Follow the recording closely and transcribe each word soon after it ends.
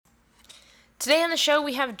Today on the show,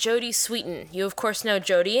 we have Jodie Sweetin. You, of course, know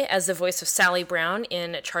Jodie as the voice of Sally Brown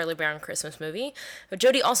in Charlie Brown Christmas Movie. But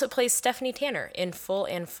Jodie also plays Stephanie Tanner in Full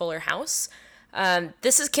and Fuller House.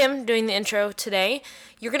 This is Kim doing the intro today.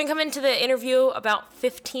 You're going to come into the interview about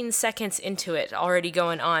 15 seconds into it, already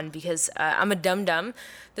going on, because I'm a dum-dum.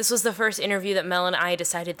 This was the first interview that Mel and I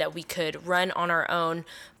decided that we could run on our own.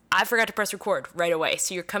 I forgot to press record right away,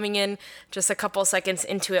 so you're coming in just a couple seconds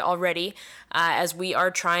into it already, as we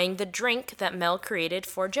are trying the drink that Mel created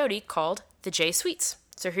for Jodie called the J Sweets.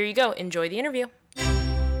 So here you go. Enjoy the interview.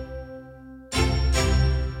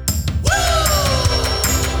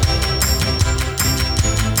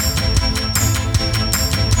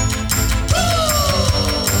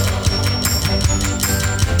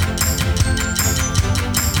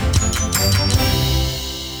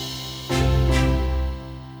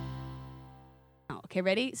 Okay,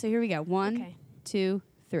 ready? So here we go. 1, 2,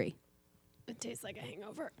 3. It tastes like a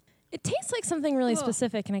hangover. It tastes like something really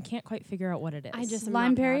specific, and I can't quite figure out what it is. I just am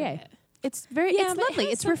Lime not proud of Perrier. it. It's very, it's lovely.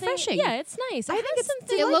 It's refreshing. Yeah, it's nice. I think it's It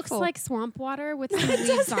delightful. looks like swamp water with some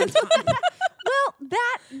leaves on top. Well,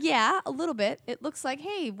 that, yeah, a little bit. It looks like,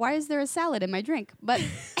 hey, why is there a salad in my drink? But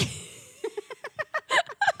I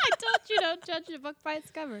told you don't judge a book by its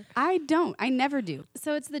cover. I don't. I never do.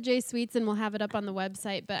 So it's the J Sweets, and we'll have it up on the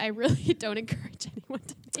website, but I really don't encourage anyone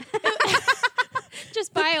to make it.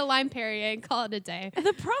 Just buy a Lime Perrier and call it a day.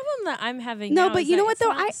 The problem that I'm having No, now but is you know that what, it's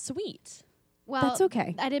though? not sweet. Well, That's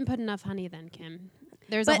okay. I didn't put enough honey then, Kim.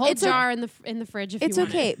 There's But a whole it's jar in the fridge if It's you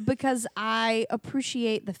want okay it. because I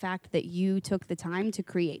appreciate the fact that you took the time to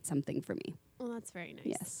create something for me. Well, that's very nice.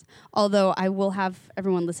 Yes. Although I will have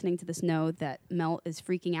everyone listening to this know that Mel is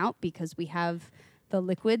freaking out because we have the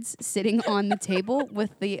liquids sitting on the table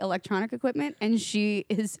with the electronic equipment, and she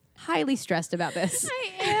is highly stressed about this.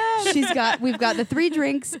 I am. We've got the 3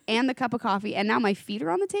 drinks and the cup of coffee, and now my feet are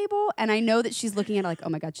on the table, and I know that she's looking at it like, oh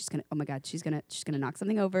my god, she's gonna knock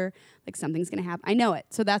something over, like something's gonna happen. I know it,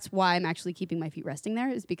 so that's why I'm actually keeping my feet resting there,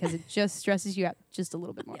 is because it just stresses you out just a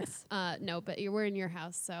little bit more. Yes. No, but we're in your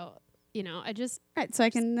house, so I just Right, so I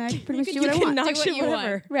can pretty much do You what I can want. knock Do what shit you want.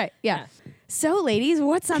 whatever. Right, yeah. So, ladies,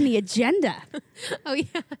 what's on the agenda? oh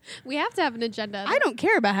yeah, we have to have an agenda. I don't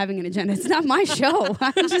care about having an agenda. It's not my show.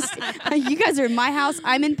 I'm just, you guys are in my house.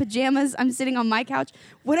 I'm in pajamas. I'm sitting on my couch.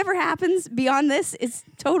 Whatever happens beyond this is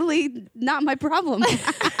totally not my problem.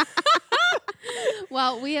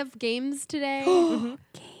 Well, we have games today.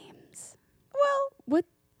 Games. Well, What?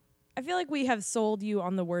 I feel like we have sold you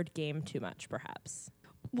on the word game too much, perhaps.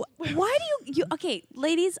 Why do you? Okay,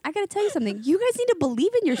 ladies, I gotta tell you something. You guys need to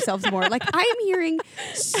believe in yourselves more. Like, I am hearing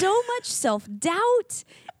so much self-doubt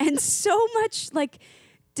and so much like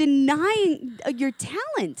denying your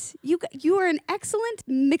talent. You are an excellent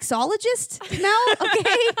mixologist, Mel.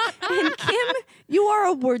 Okay, and Kim, you are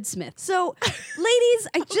a wordsmith. So, ladies,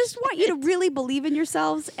 I just want you to really believe in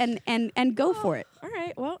yourselves and go for it. All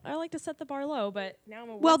right. Well, I like to set the bar low, but now I'm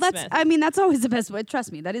a Well, wordsmith. that's always the best way.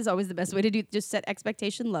 Trust me, that is always the best way to do. Just set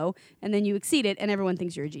expectation low, and then you exceed it, and everyone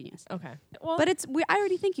thinks you're a genius. Okay. Well, But I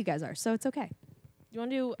already think you guys are, so it's okay. you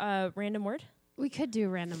want to do a random word? We could do a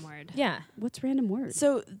random word. Yeah. What's random words?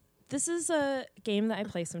 So this is a game that I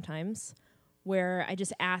play sometimes where I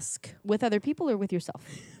just ask With other people or with yourself?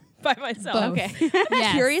 by myself. Both. Okay.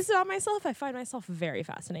 I'm curious about myself. I find myself very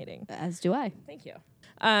fascinating. As do I. Thank you.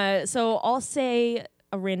 So I'll say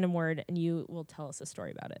a random word and you will tell us a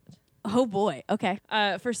story about it. Oh boy. Okay.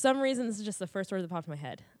 For some reason, this is just the first word that popped in my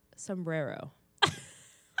head. Sombrero.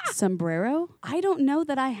 Sombrero? I don't know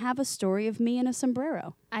that I have a story of me in a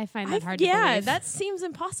sombrero. I find that hard to Yeah, believe. that seems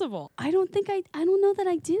impossible. I don't know that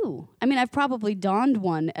I do. I mean, I've probably donned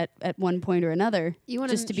one at one point or another. You want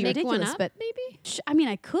just to be make ridiculous, one up, but maybe? I mean,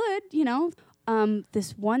 I could,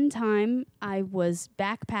 this one time I was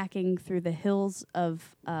backpacking through the hills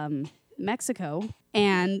of Mexico,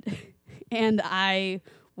 and I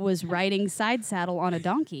was riding side saddle on a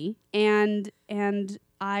donkey, and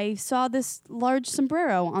I saw this large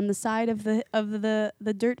sombrero on the side of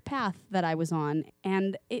the dirt path that I was on,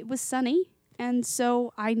 and it was sunny, and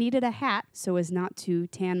so I needed a hat so as not to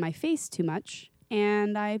tan my face too much,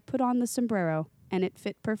 and I put on the sombrero, and it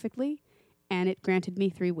fit perfectly. And it granted me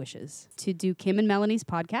 3 wishes: to do Kim and Melanie's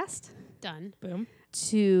podcast, Done. Boom.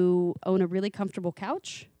 to own a really comfortable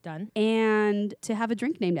couch, Done. and to have a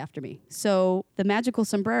drink named after me. So the magical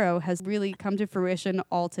sombrero has really come to fruition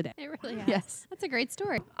all today. It really has. Yes. That's a great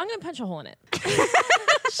story. I'm going to punch a hole in it.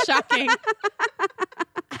 Shocking.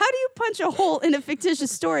 How do you punch a hole in a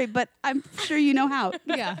fictitious story, but I'm sure you know how.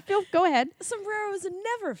 Yeah. Go ahead. Sombreros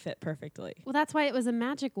never fit perfectly. Well, that's why it was a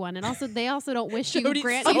magic one, and also they also don't wish you Jody's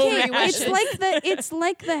grant so you mad. three wishes. It's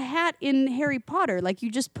like the hat in Harry Potter. Like you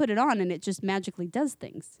just put it on and it just magically does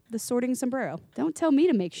things. The sorting sombrero. Don't tell me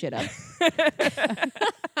to make shit up.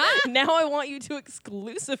 Now I want you to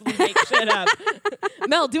exclusively make shit up.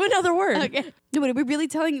 Mel, do another word. Okay. No, but are we really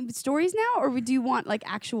telling stories now, or do you want like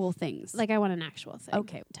actual things? Like I want an actual thing.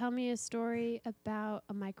 Okay. Tell me a story about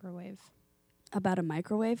a microwave. About a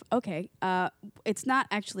microwave? Okay. It's not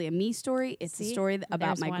actually a me story. It's a See? story about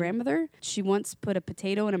There's my one. grandmother. She once put a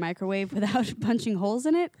potato in a microwave without punching holes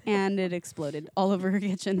in it, and it exploded all over her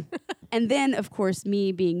kitchen. And then, of course,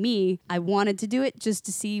 me being me, I wanted to do it just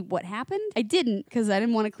to see what happened. I didn't because I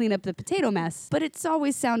didn't want to clean up the potato mess, but it's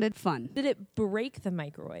always sounded fun. Did it break the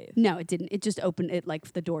microwave? No, it didn't. It just opened it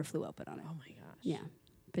like the door flew open on it. Oh my gosh. Yeah.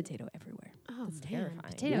 Potato everywhere. Oh, That's man. terrifying.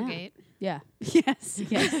 Potato Yeah. gate. Yeah. Yes.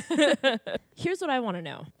 Yes. Here's what I want to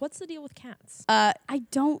know. What's the deal with cats? I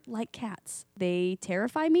don't like cats. They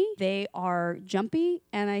terrify me. They are jumpy,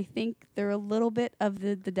 and I think they're a little bit of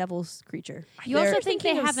the devil's creature. You also They're- think they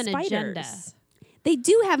Thinking of have an agenda. spiders. They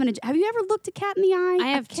do have an agenda. Have you ever looked a cat in the eye? I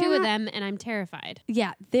A have two of cat- them, and I'm terrified.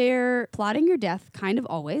 Yeah, they're plotting your death kind of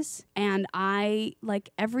always. And I,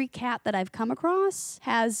 like every cat that I've come across,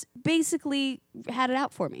 has basically had it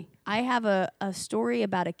out for me. I have a story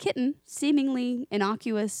about a kitten, seemingly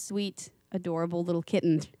innocuous, sweet, adorable little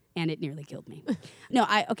kitten. And it nearly killed me.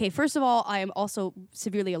 First of all, I am also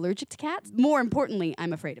severely allergic to cats. More importantly,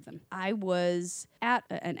 I'm afraid of them. I was at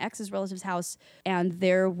an ex's relative's house, and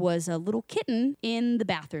there was a little kitten in the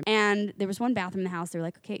bathroom. And there was one bathroom in the house. They were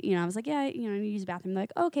like, okay, I was like, yeah, I need to use the bathroom. They're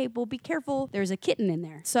like, okay, well, be careful. There's a kitten in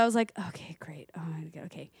there. So I was like, okay, great. Oh,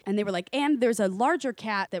 okay. And they were like, and there's a larger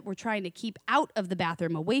cat that we're trying to keep out of the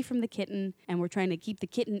bathroom, away from the kitten, and we're trying to keep the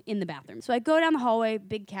kitten in the bathroom. So I go down the hallway,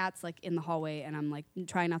 big cat's like in the hallway, and I'm like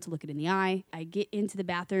trying not to look it in the eye. I get into the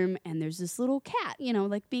bathroom, and there's this little cat,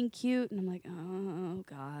 like being cute, and I'm like, oh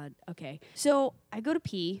God, okay. So I go to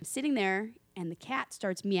pee, I'm sitting there, and the cat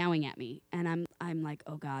starts meowing at me, and I'm like,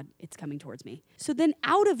 oh God, it's coming towards me. So then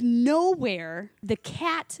out of nowhere, the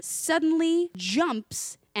cat suddenly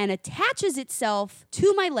jumps and attaches itself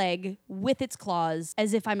to my leg with its claws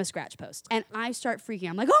as if I'm a scratch post. And I start freaking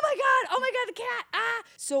out. I'm like, oh my God, the cat, ah!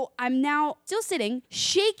 So I'm now still sitting,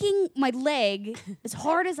 shaking my leg as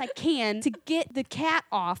hard as I can to get the cat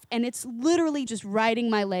off, and it's literally just riding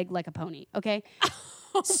my leg like a pony, okay?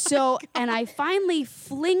 And I finally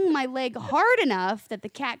fling my leg hard enough that the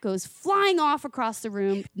cat goes flying off across the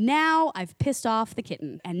room. Now I've pissed off the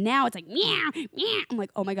kitten. And now it's like, meow, meow. I'm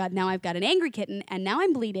like, oh my God, now I've got an angry kitten. And now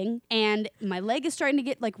I'm bleeding. And my leg is starting to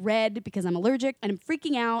get like red because I'm allergic. And I'm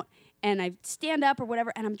freaking out. And I stand up or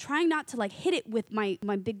whatever. And I'm trying not to like hit it with my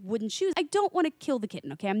big wooden shoes. I don't want to kill the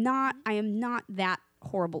kitten, okay? I am not that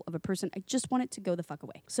horrible of a person. I just want it to go the fuck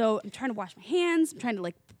away. So I'm trying to wash my hands. I'm trying to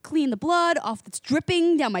like clean the blood off that's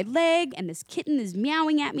dripping down my leg, and this kitten is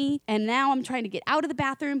meowing at me. And now I'm trying to get out of the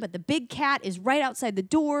bathroom, but the big cat is right outside the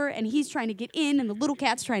door, and he's trying to get in, and the little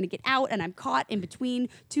cat's trying to get out, and I'm caught in between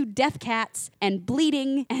two deaf cats and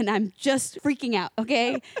bleeding, and I'm just freaking out,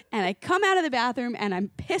 okay? And I come out of the bathroom, and I'm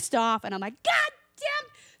pissed off, and I'm like, God damn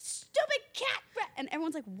stupid cat. And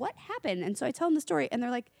everyone's like, what happened? And so I tell them the story, and they're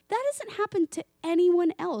like, that hasn't happened to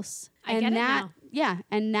anyone else. I get it now. Yeah,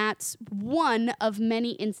 and that's one of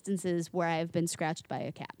many instances where I've been scratched by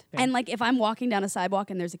a cat. Fair. And like if I'm walking down a sidewalk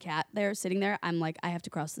and there's a cat there sitting there, I'm like, I have to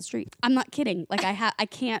cross the street. I'm not kidding. Like I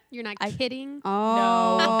can't. You're not I- kidding.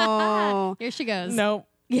 Oh. Here she goes. No.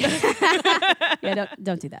 Yeah,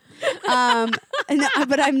 don't do that.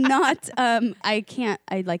 But I'm not. I can't.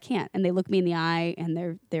 I can't. And they look me in the eye,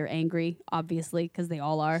 and they're angry, obviously, because they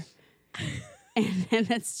all are. and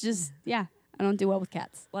it's just I don't do well with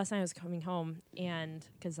cats. Last night I was coming home, and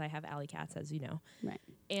because I have alley cats, as you know. Right.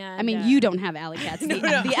 And I mean, you don't have alley cats. No.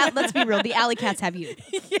 Let's be real. The alley cats have you.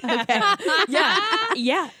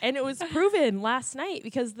 Yeah. And it was proven last night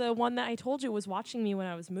because the one that I told you was watching me when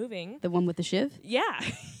I was moving. The one with the shiv. Yeah.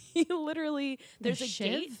 He literally, there's a shiv?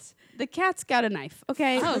 gate. The cat's got a knife.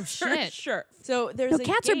 Okay. Oh, shit. Sure. So there's No, a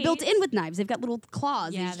cats gate. are built in with knives. They've got little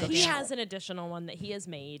claws. Yeah, and you just they go, He do. has an additional one that he has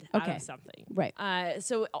made out Okay. of something. Right.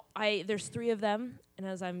 So there's 3 of them, and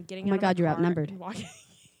as I'm getting Oh my out of God, you're car outnumbered. and walking,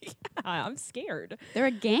 I'm scared. They're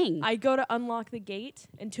a gang. I go to unlock the gate,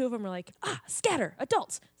 and 2 of them are like, scatter,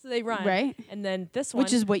 adults. So they run. Right. And then this one.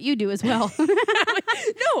 which is what you do as well. no.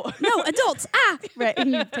 no, adults. Right.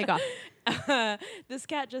 And you take off. This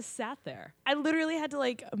cat just sat there. I literally had to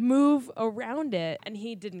like move around it, and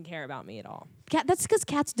he didn't care about me at all. That's because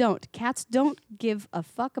cats don't. Cats don't give a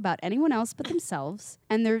fuck about anyone else but themselves,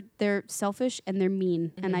 and they're selfish and they're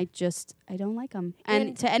mean. And I don't like them.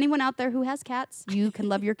 And to anyone out there who has cats, you can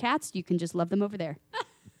love your cats. You can just love them over there.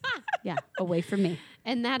 Yeah, away from me.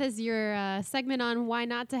 And that is your segment on why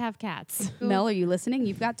not to have cats. Mel, are you listening?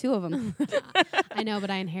 You've got 2 of them. I know, but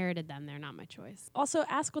I inherited them. They're not my choice. Also,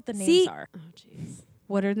 ask what the names See? are. Oh, jeez.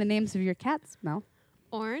 What are the names of your cats, Mel?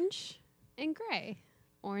 Orange and gray.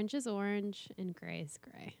 Orange is orange and gray is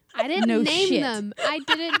gray. I didn't No name shit. them. I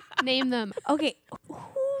didn't name them. Okay, who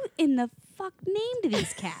in the fuck named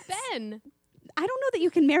these cats? Ben. I don't know that you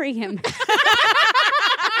can marry him.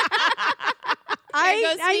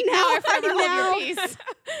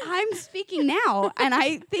 I'm speaking now, and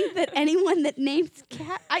I think that anyone that names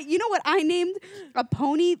cat, you know what I named a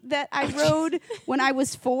pony that I rode when I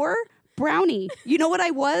was 4? Brownie. You know what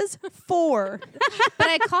I was? 4. But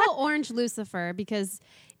I call Orange Lucifer because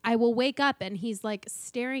I will wake up and he's like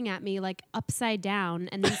staring at me like upside down,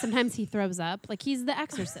 and then sometimes he throws up. Like he's the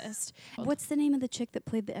exorcist. What's the name of the chick that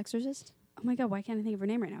played The Exorcist? Oh my God, why can't I think of her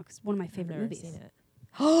name right now? Because one of my I've favorite never movies. seen it.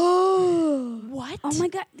 Oh, What? oh my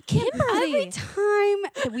God, Kimberly! Every time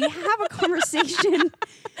that we have a conversation,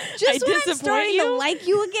 just when I'm disappoint starting to you? like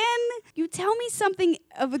you again, you tell me something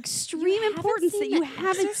of extreme importance that seen you The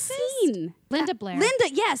haven't Exorcist? seen. Linda Blair. Linda,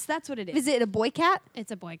 yes, that's what it is. Is it a boy cat?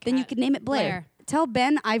 It's a boy cat. Then you could name it Blair. Tell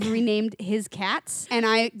Ben I've renamed his cats, and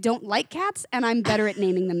I don't like cats, and I'm better at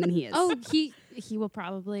naming them than he is. Oh, he will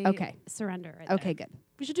probably surrender right okay, there. good.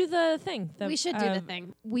 We should do the thing. We should do the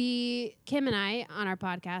thing. Kim and I, on our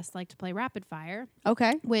podcast, like to play Rapid Fire,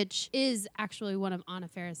 Okay, which is actually one of Anna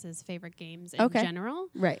Ferris's favorite games in Okay. general.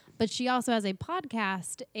 right. But she also has a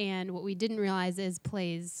podcast, and what we didn't realize is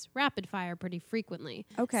plays Rapid Fire pretty frequently.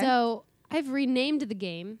 Okay. So I've renamed the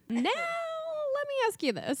game. Now, let me ask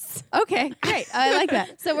you this. Okay, great. I like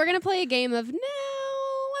that. So we're going to play a game of now,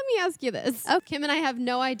 let me ask you this. Oh, Kim and I have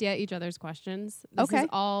no idea each other's questions. This Okay. is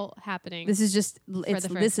all happening. This is just the it's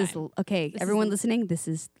first this is time. okay. This is Everyone the- listening, this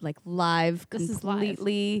is like live, This is live.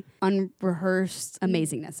 completely unrehearsed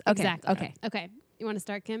amazingness. Okay, Exactly. okay. Okay. You want to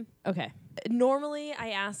start, Kim? Okay. Normally, I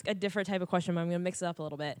ask a different type of question, but I'm going to mix it up a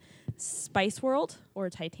little bit. Spice World or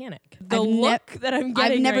Titanic? The I've look that I'm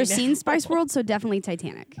getting I've never right seen now. Spice World, so definitely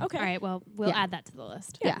Titanic. Okay. All right. Well, we'll Yeah. add that to the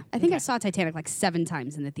list. Yeah, I think I saw Titanic like 7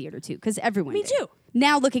 times in the theater too, because everyone. Me did. too.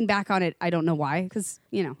 Now looking back on it, I don't know why, because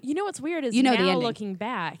You know what's weird is You know the now ending. looking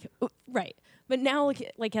back, right? But now,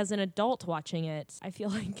 like as an adult watching it, I feel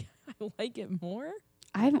like I like it more.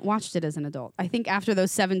 I haven't watched it as an adult. I think after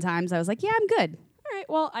those 7 times, I was like, yeah, I'm good. All right.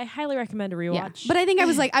 Well, I highly recommend a Yeah, rewatch. but I think I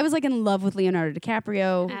was like in love with Leonardo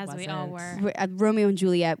DiCaprio. As we all wasn't. were. Romeo and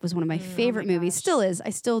Juliet was one of my favorite my movies. gosh. Still is. I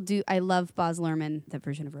still do. I love Baz Luhrmann. That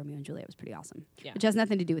version of Romeo and Juliet was pretty awesome. Yeah. Which has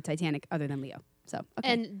nothing to do with Titanic other than Leo. So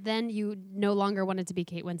okay. And then you no longer wanted to be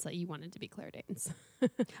Kate Winslet. You wanted to be Claire Danes.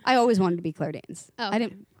 I always wanted to be Claire Danes. Oh, I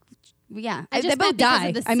didn't. Yeah, I they just both meant because die.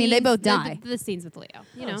 of the I mean, they scenes- both die. The scenes with Leo,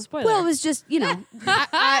 you know. Spoiler. Well, it was just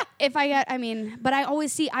if I got. I mean, but I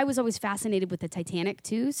was always fascinated with the Titanic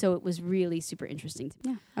too. So it was really super interesting.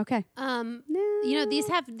 Yeah. Okay. You know, these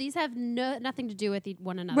have nothing to do with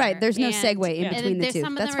one another. Right. There's no And- segue in and between the there's two.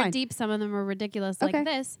 Some of That's them are fine. deep. Some of them are ridiculous, Okay. like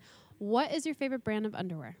this. What is your favorite brand of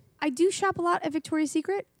underwear? I do shop a lot at Victoria's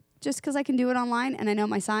Secret just because I can do it online and I know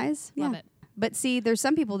my size. Love Yeah. it. But see, there's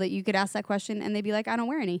some people that you could ask that question and they'd be like, I don't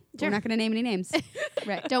wear any. Sure. We're not going to name any names.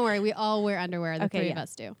 Right. Don't worry, we all wear underwear. The Okay, three yeah. of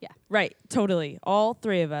us do. Yeah. right. Totally. All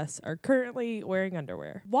 3 of us are currently wearing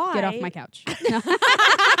underwear. Why? Get off my couch.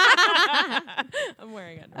 I'm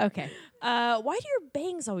wearing underwear. Okay. Why do your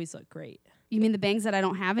bangs always look great? You mean the bangs that I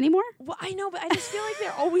don't have anymore? Well, I know, but I just feel like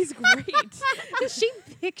they're always great. Is she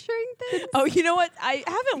picturing things? Oh, you know what? I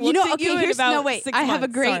haven't looked at you in about 6 I have a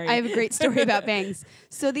months. great Sorry. I have a great story about bangs.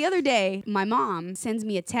 So the other day, my mom sends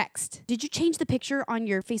me a text. Did you change the picture on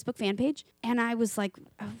your Facebook fan page? And I was like,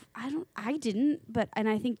 oh, I didn't, and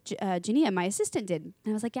I think Jania, my assistant, did. And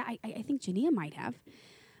I was like, yeah, I think Jania might have.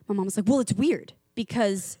 My mom was like, well, it's weird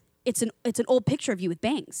because it's an old picture of you with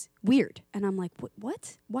bangs. Weird. And I'm like,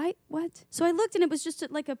 what? Why? What? So I looked and it was just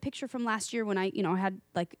like a picture from last year when I, had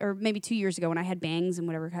like, or maybe 2 years ago when I had bangs and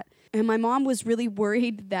whatever. And my mom was really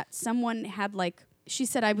worried that someone had like, she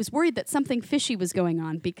said, I was worried that something fishy was going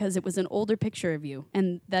on because it was an older picture of you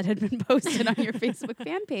and that had been posted on your Facebook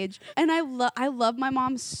fan page. And I love my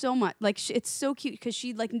mom so much. Like it's so cute because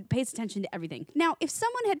she like pays attention to everything. Now, if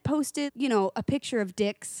someone had posted, a picture of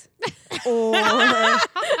dicks or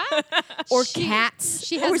cats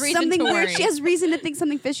she has or reason something to weird, worry. she has reason to think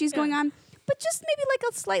something fishy is going on. but just maybe like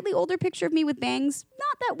a slightly older picture of me with bangs.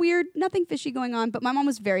 Not that weird, nothing fishy going on, but my mom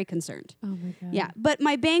was very concerned. Oh my God. Yeah, but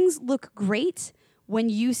my bangs look great when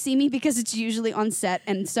you see me because it's usually on set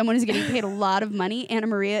and someone is getting paid a lot of money. Anna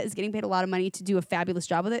Maria is getting paid a lot of money to do a fabulous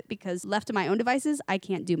job with it because left to my own devices, I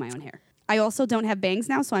can't do my own hair. I also don't have bangs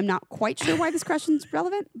now, so I'm not quite sure why this question's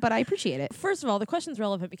relevant, but I appreciate it. First of all, the question's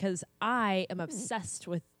relevant because I am obsessed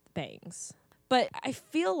with bangs. But I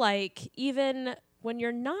feel like even when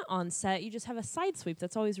you're not on set, you just have a side sweep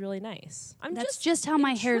that's always really nice. That's just how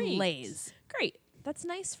my hair intrigued. lays. Great. That's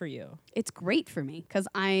nice for you. It's great for me because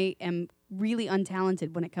I am really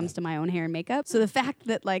untalented when it comes to my own hair and makeup. So the fact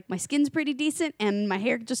that like my skin's pretty decent and my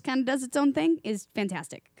hair just kind of does its own thing is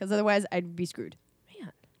fantastic because otherwise I'd be screwed.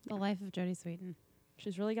 Man, The life of Jodie Sweetin.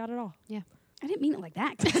 she's really got it all. Yeah. I didn't mean it like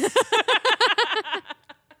that.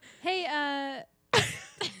 Hey,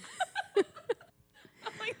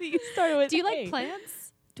 You started with do you like A.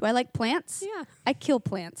 plants? Do I like plants? Yeah. I kill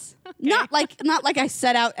plants. Not like I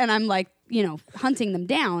set out and I'm like, hunting them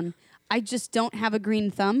down. I just don't have a green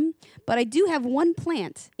thumb, but I do have one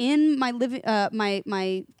plant in my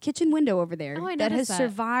my kitchen window over there Oh, I that has noticed that.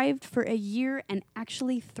 survived for a year and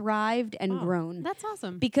actually thrived and grown. That's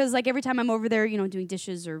awesome. Because like every time I'm over there, doing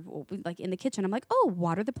dishes or like in the kitchen, I'm like, oh,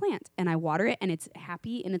 water the plant, and I water it, and it's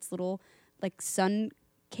happy in its little like sun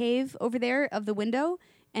cave over there of the window,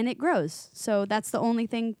 and it grows. So that's the only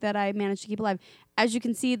thing that I managed to keep alive. As you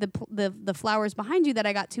can see, the flowers behind you that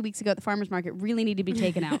I got 2 weeks ago at the farmer's market really need to be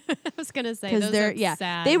taken out I was gonna say because those are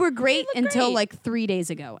sad. they were great They look until great. like 3 days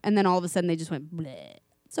ago, and then all of a sudden they just went bleh.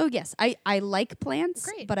 So yes, I like plants,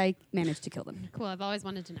 Great. but I managed to kill them. cool. I've always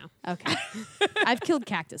wanted to know. Okay, I've killed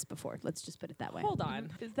cactus before. Let's just put it that way. Hold on.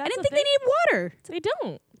 Is that I didn't think they need water. They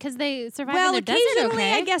don't. Because they survive Well, in the desert. occasionally,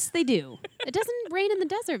 Okay. I guess they do. It doesn't rain in the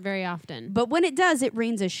desert very often. But when it does, it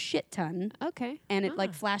rains a shit ton, Okay. and it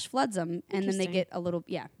like flash floods them, and then they Interesting. get a little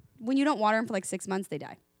When you don't water them for like 6 months, they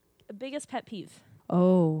die. Biggest pet peeve.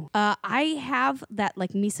 Oh, I have that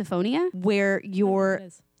like misophonia where you're What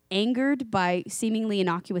is? angered by seemingly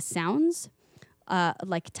innocuous sounds,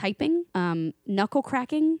 like typing, knuckle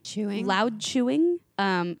cracking, Chewing. loud chewing,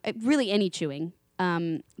 really any chewing,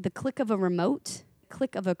 the click of a remote,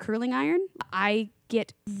 click of a curling iron. I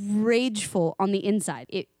get rageful on the inside.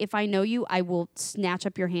 If I know you, I will snatch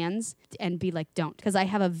up your hands and be like, don't, because I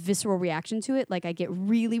have a visceral reaction to it. Like I get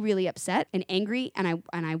really, really upset and angry, and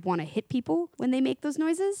I want to hit people when they make those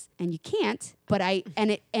noises, and you can't. But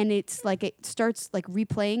it's like it starts like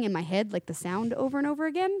replaying in my head like the sound over and over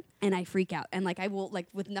again, and I freak out. And like I will like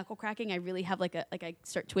with knuckle cracking, I really have I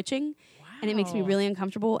start twitching. And it makes me Wow. really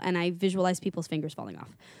uncomfortable, and I visualize people's fingers falling off.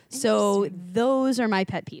 So those are my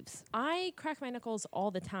pet peeves. I crack my knuckles all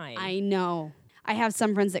the time. I know. I have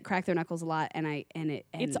some friends that crack their knuckles a lot, and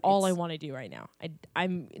it's all I want to do right now.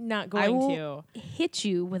 I'm not I going will hit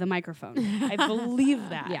you with a microphone. to. I believe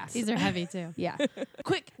that. Yes. These are heavy too. Yeah.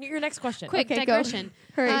 Quick, your next question. Quick Okay, go. digression.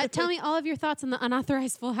 Hurry. Tell me all of your thoughts on the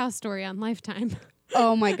unauthorized Full House story on Lifetime.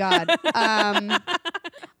 Oh my God.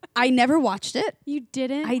 I never watched it. You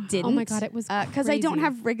didn't? I didn't. Oh my God, it was because I don't crazy.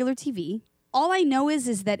 have regular TV. All I know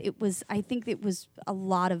is that it was. I think it was a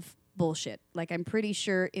lot of bullshit. Like I'm pretty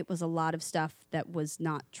sure it was a lot of stuff that was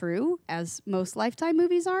not true, as most Lifetime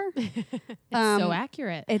movies are. so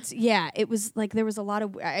accurate. It was like there was a lot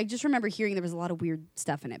of. I just remember hearing there was a lot of weird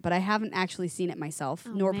stuff in it, but I haven't actually seen it myself,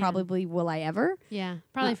 Oh, nor man. probably will I ever. Yeah,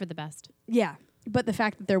 probably for the best. Yeah, but the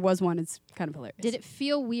fact that there was one is kind of hilarious. Did it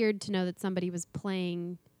feel weird to know that somebody was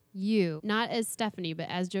playing you, not as Stephanie, but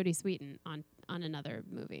as Jodie Sweetin on another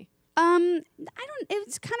movie? I don't.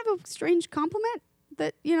 It's kind of a strange compliment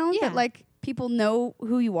that Yeah. that like people know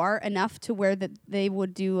who you are enough to where that they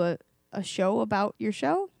would do a show about your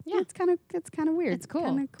show. Yeah. it's kind of weird. It's cool.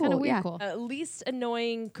 Kind of cool. Kind of weird yeah. cool. Least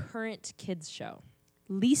annoying current kids show.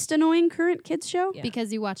 Least annoying current kids show. Yeah.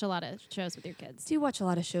 Because you watch a lot of shows with your kids. Do watch a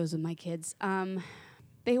lot of shows with my kids.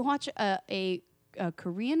 They watch a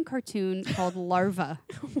Korean cartoon called Larva,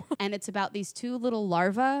 and it's about these two little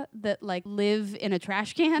larvae that like live in a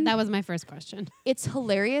trash can. That was my first question. It's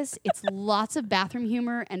hilarious. It's lots of bathroom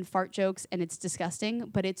humor and fart jokes, and it's disgusting,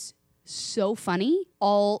 but it's so funny.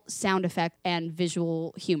 All sound effect and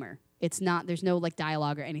visual humor. There's no like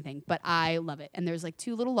dialogue or anything, but I love it. And there's like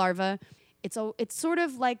two little larvae. It's sort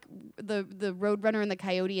of like the Roadrunner and the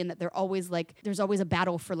Coyote, in that they're always like there's always a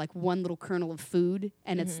battle for like one little kernel of food,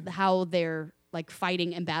 and it's how they're like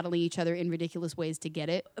fighting and battling each other in ridiculous ways to get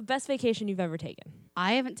it. Best vacation you've ever taken.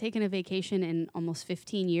 I haven't taken a vacation in almost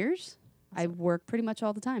 15 years. I work pretty much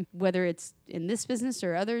all the time, whether it's in this business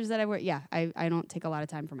or others that I work. Yeah, I don't take a lot of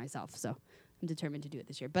time for myself, so I'm determined to do it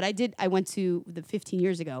this year. But I went to the 15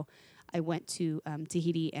 years ago. I went to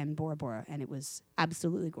Tahiti and Bora Bora, and it was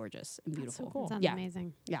absolutely gorgeous and beautiful. so cool. Sounds Yeah.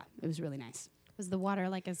 amazing. Yeah, it was really nice. Was the water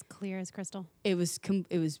like as clear as crystal? It was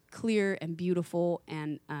it was clear and beautiful,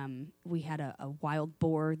 and we had a wild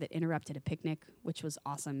boar that interrupted a picnic, which was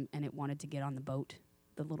awesome, and it wanted to get on the boat,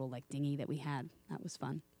 the little like dinghy that we had. That was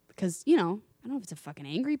fun because I don't know if it's a fucking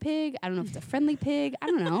angry pig. I don't know if it's a friendly pig. I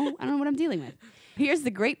don't know. I don't know what I'm dealing with. Here's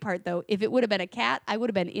the great part, though. If it would have been a cat, I would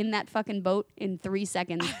have been in that fucking boat in 3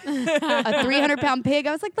 seconds. A 300-pound pig.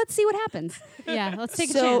 I was like, let's see what happens. Yeah, let's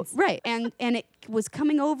take a So chance. right, and it was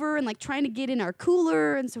coming over and like trying to get in our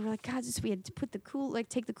cooler, and so we're like, God, we had to put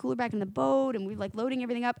take the cooler back in the boat, and we like loading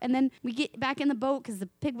everything up, and then we get back in the boat because the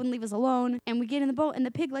pig wouldn't leave us alone, and we get in the boat, and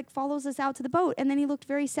the pig like follows us out to the boat, and then he looked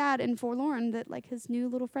very sad and forlorn that like his new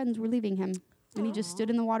little friends were leaving him, and he just stood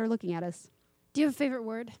in the water looking at us. Do you have a favorite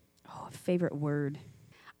word? Oh, favorite word.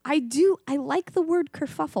 I do. I like the word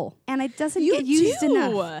kerfuffle, and it doesn't You get used do.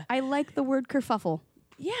 enough. I like the word kerfuffle.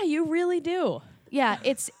 Yeah, you really do. Yeah,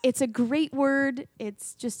 it's a great word.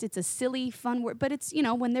 It's a silly, fun word. But it's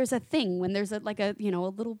when there's a thing, when there's a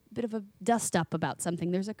little bit of a dust up about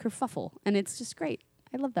something, there's a kerfuffle, and it's just great.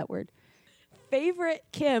 I love that word. Favorite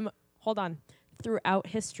Kim, hold on, throughout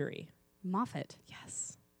history. Moffat.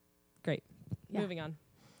 Yes. Great. Yeah. Moving on.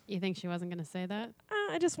 You think she wasn't going to say that?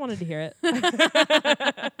 I just wanted to hear it.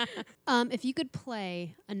 If you could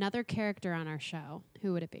play another character on our show,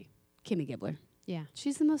 who would it be? Kimmy Gibbler. Yeah.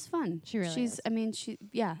 She's the most fun. She really is.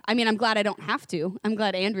 I'm glad I don't have to. I'm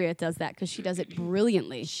glad Andrea does that because she does it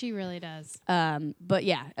brilliantly. She really does. But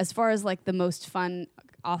yeah, as far as like the most fun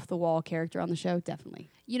off the wall character on the show, definitely.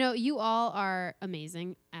 You all are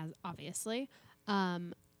amazing, as obviously.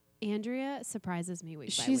 Andrea surprises me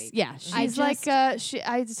week by week. She's like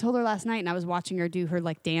I just told her last night, and I was watching her do her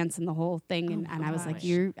like dance and the whole thing, and I was like,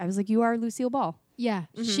 you are Lucille Ball. Yeah,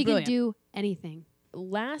 she Brilliant. can do anything.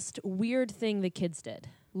 Last weird thing the kids did.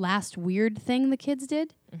 Last weird thing the kids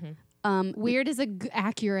did. Weird is a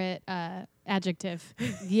accurate adjective.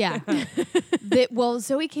 Yeah.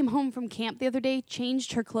 Zoe came home from camp the other day,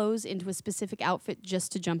 changed her clothes into a specific outfit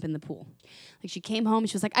just to jump in the pool. Like she came home,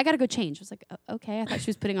 she was like, I gotta go change. I was like, okay. I thought she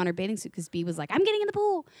was putting on her bathing suit because B was like, I'm getting in the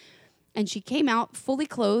pool. And she came out fully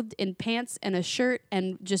clothed in pants and a shirt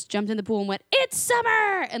and just jumped in the pool and went, it's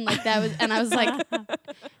summer! And like that was, and I was like,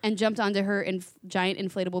 and jumped onto her giant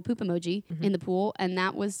inflatable poop emoji in the pool. And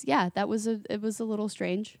it was a little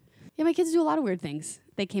strange. Yeah, my kids do a lot of weird things.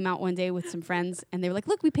 They came out one day with some friends and they were like,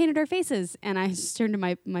 look, we painted our faces. And I just turned to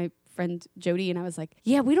my friend Jody and I was like,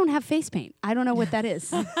 yeah, we don't have face paint. I don't know what that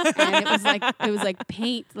is. And it was like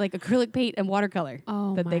paint, like acrylic paint and watercolor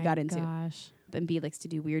that they got into. Gosh. And B likes to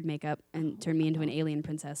do weird makeup and turn me into an alien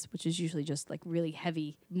princess, which is usually just like really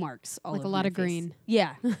heavy marks all Like over a lot my of face. green.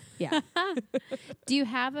 Yeah. Yeah. Do you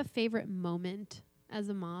have a favorite moment as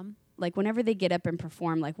a mom? Like whenever they get up and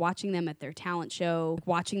perform, like watching them at their talent show,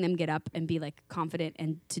 watching them get up and be like confident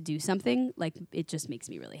and to do something, like it just makes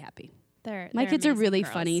me really happy. My kids are really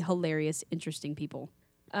funny, hilarious, interesting people.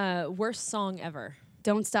 Worst song ever.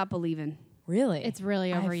 Don't Stop Believin'. Really? It's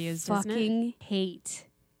really overused, I isn't it? fucking hate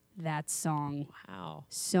that song Wow.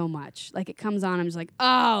 so much. Like it comes on, I'm just like,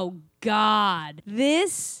 oh God,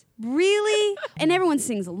 this really? And everyone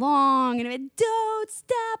sings along and it, don't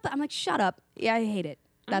stop. I'm like, shut up. Yeah, I hate it.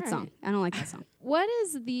 That song. I don't like that song. What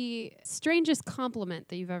is the strangest compliment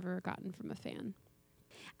that you've ever gotten from a fan?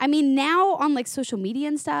 I mean, now on like social media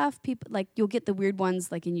and stuff, people like you'll get the weird ones,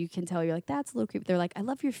 like, and you can tell you're like, that's a little creepy. They're like, I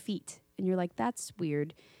love your feet. And you're like, that's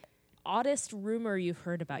weird. Oddest rumor you've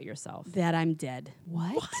heard about yourself. That I'm dead.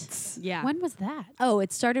 What? Yeah. When was that? Oh,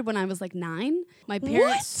 it started when I was like 9. My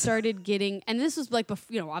parents started getting, and this was like,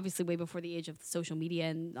 obviously way before the age of social media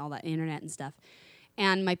and all that internet and stuff.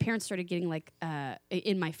 And my parents started getting like,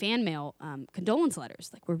 in my fan mail, condolence letters.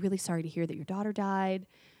 Like, we're really sorry to hear that your daughter died,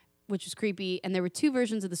 which was creepy. And there were 2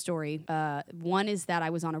 versions of the story. One is that I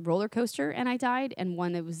was on a roller coaster and I died, and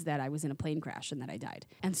one it was that I was in a plane crash and that I died.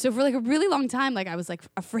 And so for like a really long time, like I was like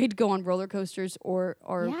afraid to go on roller coasters or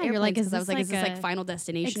you're like, is because I was this like, is this like like a- Final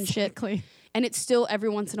Destination shit? Exactly. And it's still every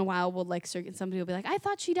once in a while will like somebody will be like, I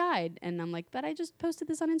thought she died, and I'm like, but I just posted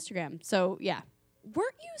this on Instagram. So yeah.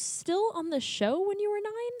 Weren't you still on the show when you were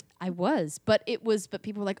 9? I was, but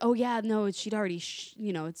people were like, oh yeah, no, she'd already,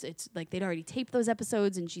 it's like they'd already taped those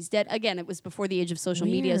episodes and she's dead. Again, it was before the age of social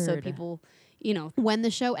media, so Weird. people, When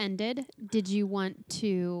the show ended, did you want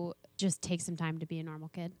to just take some time to be a normal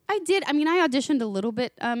kid? I did. I mean, I auditioned a little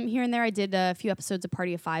bit here and there. I did a few episodes of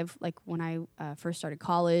Party of 5, like when I first started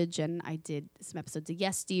college, and I did some episodes of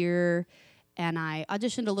Yes Dear. And I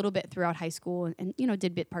auditioned a little bit throughout high school and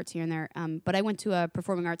did bit parts here and there. But I went to a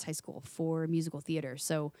performing arts high school for musical theater.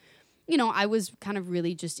 So, you know, I was kind of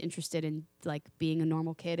really just interested in like being a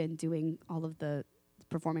normal kid and doing all of the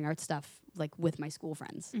performing arts stuff like with my school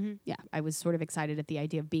friends. Mm-hmm. Yeah, I was sort of excited at the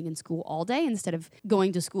idea of being in school all day instead of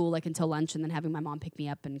going to school like until lunch and then having my mom pick me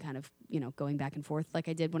up and kind of, you know, going back and forth like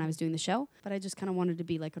I did when I was doing the show. But I just kind of wanted to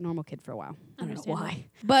be like a normal kid for a while. I don't know Understandable. why.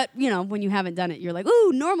 But, you know, when you haven't done it, you're like,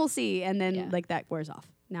 ooh, normalcy. And then Yeah. like that wears off.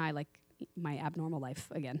 Now I like my abnormal life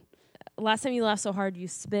again. Last time you laughed so hard, you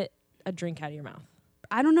spit a drink out of your mouth.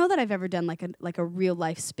 I don't know that I've ever done like a real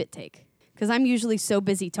life spit take. Because I'm usually so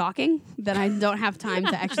busy talking that I don't have time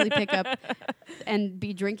to actually pick up and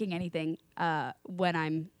be drinking anything when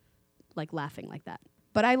I'm like laughing like that.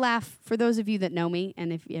 But I laugh. For those of you that know me,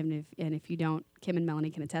 and if you don't, Kim and Melanie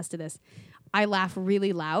can attest to this. I laugh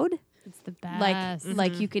really loud, It's the best.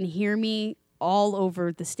 like you can hear me all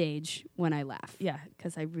over the stage when I laugh. Yeah,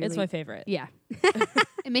 because I really it's my favorite. yeah.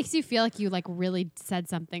 It makes you feel like you like really said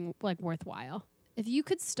something like worthwhile. If you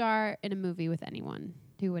could star in a movie with anyone,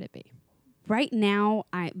 who would it be? Right now,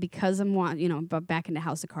 because I'm back into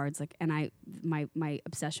House of Cards, like, and my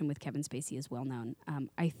obsession with Kevin Spacey is well known.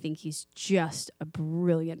 I think he's just a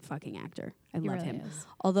brilliant fucking actor. I He love really him. is.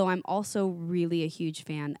 Although I'm also really a huge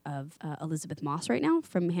fan of Elizabeth Moss right now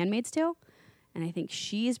from *Handmaid's Tale*, and I think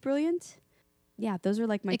she is brilliant. Yeah, those are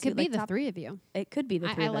like my It two. could be like, the top, three of you. It could be the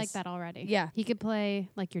three I of like us. that already. Yeah. He could play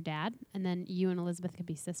like your dad, and then you and Elizabeth could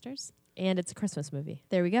be sisters. And it's a Christmas movie.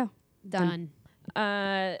 There we go. Done.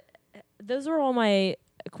 Those are all my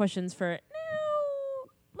questions for now.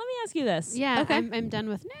 Let me ask you this. Yeah, Okay. I'm done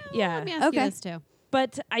with now. Yeah. Let me ask Okay. you this too.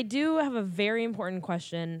 But I do have a very important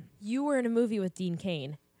question. You were in a movie with Dean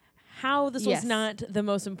Cain. How this Yes. was not the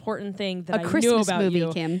most important thing that A I Christmas knew about movie,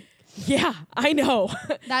 you. Kim. Yeah, I know.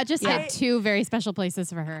 That just Yeah. hit two very special places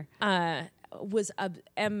for her.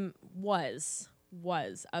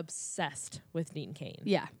 Was obsessed with Dean Cain.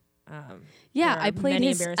 Yeah. there Yeah, are I played many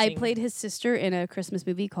his. I embarrassing- played his sister in a Christmas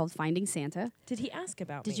movie called *Finding Santa*. Did he ask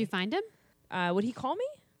about me? Did you find him? Would he call me?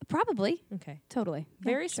 Probably, Okay. totally. Yeah,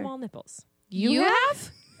 Very sure. small nipples. You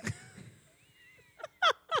have?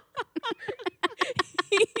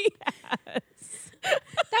 That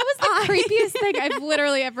was the creepiest thing I've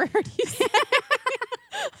literally ever heard you say.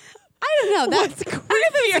 I don't know. That's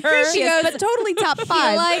creepier? She goes, but totally top I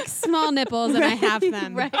five. like small nipples and I have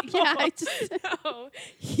them. Right? Yeah. I just, No,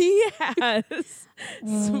 he has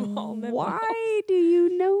small nipples. why do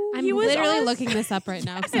you know? I'm He was literally on- looking this up right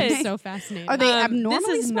now because I'm so fascinated. Are they This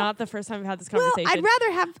abnormally is small? not the first time we've had this Well, conversation. I'd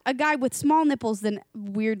rather have a guy with small nipples than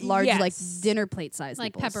weird, large, like Yes. dinner plate size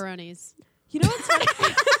like nipples. pepperonis. You know what's funny?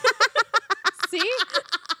 See?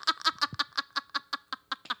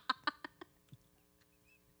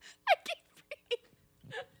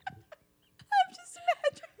 I'm just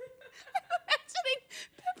imagining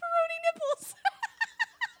pepperoni nipples.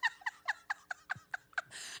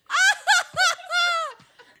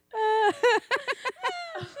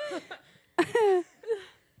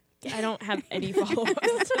 I don't have any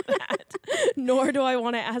follow-ups to that, nor do I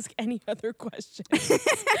want to ask any other questions.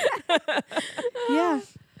 Yeah.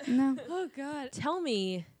 No. Oh God! Tell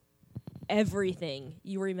me everything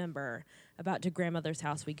you remember about To Grandmother's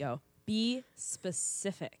House We Go. Be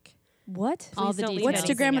specific. What? All Please the don't leave details. What's to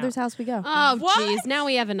anything grandmother's out. house we go? Oh, What? jeez. Now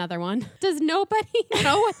we have another one. Does nobody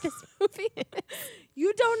know what this movie is?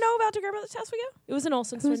 You don't know about To Grandmother's House We Go? It was an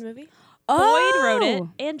Olsen Who's- Twin movie. Oh! Boyd wrote it,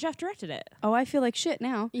 and Jeff directed it. Oh, I feel like shit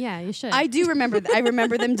now. Yeah, you should. I do remember. I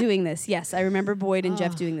remember them doing this. Yes, I remember Boyd and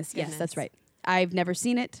Jeff Oh, doing this. Yes, that's goodness. right. I've never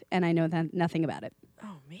seen it, and I know nothing about it.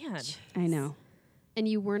 Oh man. I know. And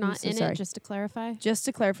you were not so in sorry. it, just to clarify? Just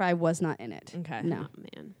to clarify, I was not in it. Okay. No, Oh,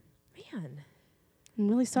 man. Man. I'm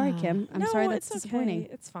really sorry, Ah. Kim. I'm no, sorry that's it's disappointing.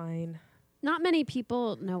 Okay. It's fine. Not many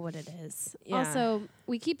people know what it is. Yeah. Also,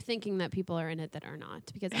 we keep thinking that people are in it that are not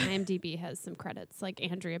because IMDb has some credits, like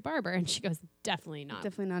Andrea Barber, and she goes, definitely not.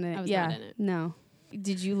 Definitely not in it. I was yeah, not in it. no.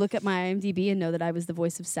 Did you look at my IMDb and know that I was the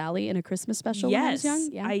voice of Sally in a Christmas special when I was Yes,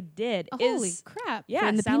 young? Yeah, I did. Oh, Is- holy crap. Yeah,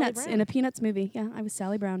 in the Sally Peanuts Brown. in a Peanuts movie. Yeah, I was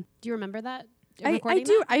Sally Brown. Do you remember that? I Recording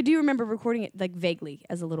do. that? I do remember recording it like vaguely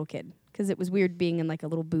as a little kid because it was weird being in like a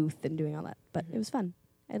little booth and doing all that, but it was fun.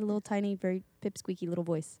 I had a little tiny, very pipsqueaky little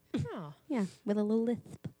voice. Oh. Yeah, with a little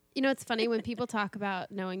lisp. You know, it's funny when people talk about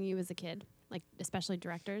knowing you as a kid, like especially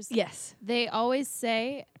directors. Yes. They always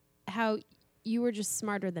say how you were just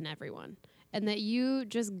smarter than everyone and that you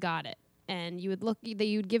just got it. And you would that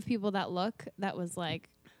you'd give people that look that was like,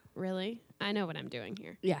 really? I know what I'm doing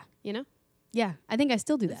here. Yeah. You know? Yeah. I think I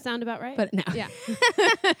still do Does that. that sound about right? But no. yeah.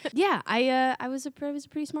 Yeah, I was a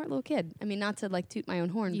pretty smart little kid. I mean, not to like toot my own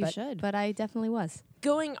horn, You but should. but I definitely was.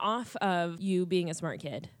 Going off of you being a smart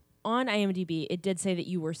kid, on IMDb, it did say that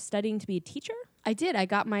you were studying to be a teacher. I did. I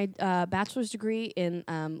got my bachelor's degree in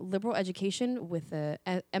liberal education with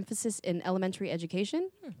an emphasis in elementary education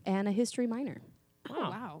and a history minor.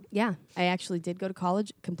 Oh, wow. Yeah, I actually did go to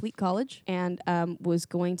college, complete college, and was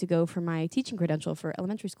going to go for my teaching credential for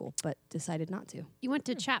elementary school, but decided not to. You went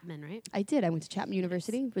to Chapman, right? I did. I went to Chapman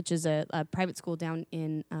University, which is a private school down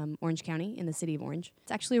in Orange County in the city of Orange.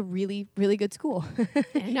 It's actually a really, really good school.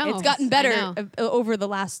 I know. It's gotten I better know. over the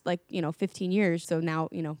last 15 years. So now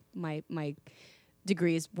my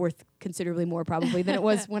degree is worth considerably more probably than it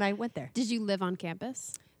was when I went there. Did you live on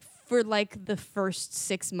campus? For like the first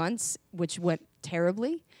 6 months, which went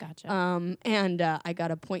terribly. Gotcha. And I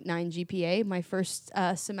got a 0.9 GPA my first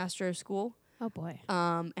semester of school. Oh, boy.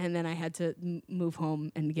 And then I had to move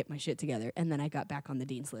home and get my shit together. And then I got back on the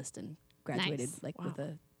dean's list and graduated Nice. with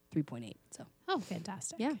a 3.8. So Oh,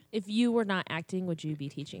 fantastic. yeah. If you were not acting, would you be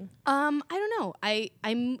teaching? I don't know.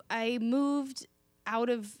 I moved out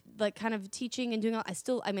of like kind of teaching and doing all,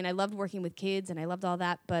 I loved working with kids and I loved all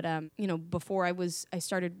that, but before I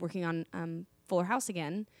started working on Fuller House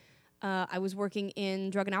again, I was working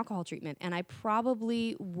in drug and alcohol treatment, and I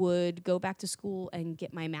probably would go back to school and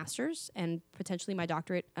get my master's and potentially my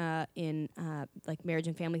doctorate in like marriage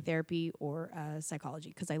and family therapy or psychology,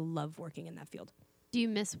 because I love working in that field. Do you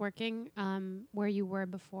miss working where you were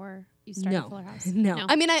before you started Fuller House? No.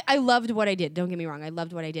 I mean, I loved what I did. Don't get me wrong. I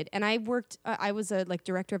loved what I did. And I worked, I was a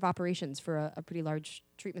director of operations for a pretty large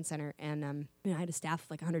treatment center. And I had a staff of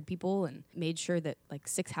like 100 people and made sure that like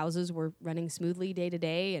 6 houses were running smoothly day to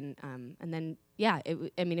day. And then, yeah,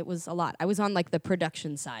 it was a lot. I was on like the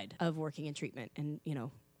production side of working in treatment, and,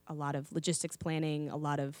 a lot of logistics planning, a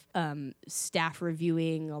lot of staff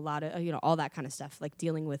reviewing, a lot of, all that kind of stuff, like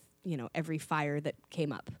dealing with, every fire that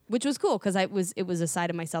came up, which was cool because it was a side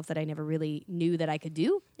of myself that I never really knew that I could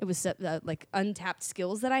do. It was like untapped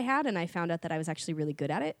skills that I had, and I found out that I was actually really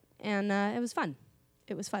good at it, and it was fun.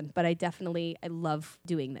 It was fun, but I love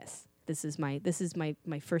doing this. This is my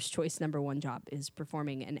first choice number one job, is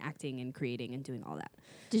performing and acting and creating and doing all that.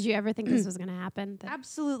 Did you ever think this was going to happen?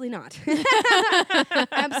 Absolutely not.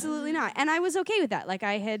 Absolutely not. And I was okay with that. Like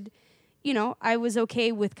I was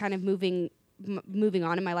okay with kind of moving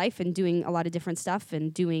on in my life and doing a lot of different stuff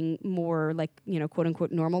and doing more like, quote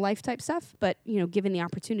unquote normal life type stuff. But, given the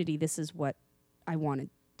opportunity, this is what I wanted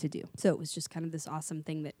to do. So it was just kind of this awesome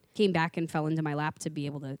thing that came back and fell into my lap to be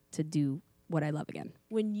able to do what I love again.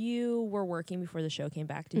 When you were working before the show came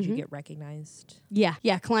back, did you get recognized? Yeah.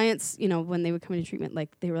 Clients, when they would come into treatment,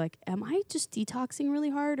 like they were like, "Am I just detoxing really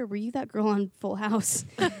hard, or were you that girl on Full House?"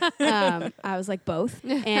 I was like, both.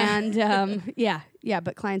 And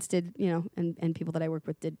but clients did, and people that I work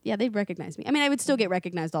with did. Yeah, they'd recognize me. I mean, I would still get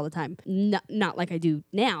recognized all the time, not like I do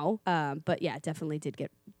now. But yeah, definitely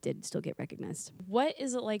did still get recognized. What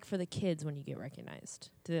is it like for the kids when you get recognized?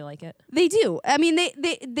 Do they like it? They do. I mean,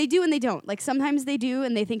 they do and they don't. Like sometimes they do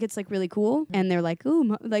and they think it's like really cool, and they're like,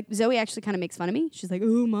 "Ooh," like Zoe actually kind of makes fun of me. She's like,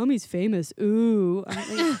 "Ooh, mommy's famous." Ooh,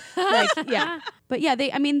 like yeah. But yeah, they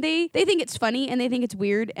think it's funny and they think it's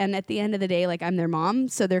weird, and at the end of the day, like I'm their mom,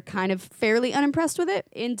 so they're kind of fairly unimpressed with it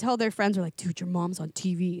until their friends are like, "Dude, your mom's on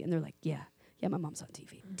TV," and they're like, "Yeah, my mom's on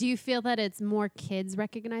TV." Do you feel that it's more kids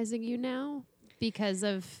recognizing you now because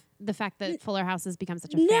of the fact that Fuller House has become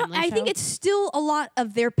such a family show? I think it's still a lot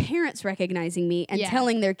of their parents recognizing me and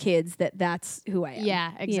telling their kids that that's who I am.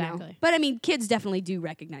 Yeah, exactly. But I mean, kids definitely do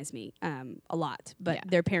recognize me a lot, but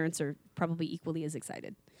their parents are probably equally as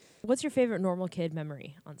excited. What's your favorite normal kid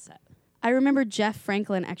memory on set? I remember Jeff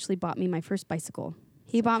Franklin actually bought me my first bicycle.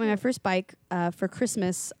 He bought me my first bike for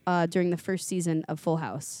Christmas during the first season of Full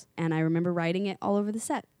House, and I remember riding it all over the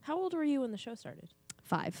set. How old were you when the show started?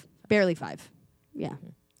 5. Barely 5. Yeah.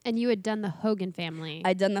 And you had done the Hogan family.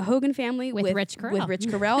 I'd done the Hogan family With Rich Carell. With Rich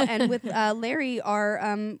Carell and with Larry, our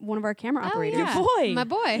one of our camera operators. yeah. Your boy. My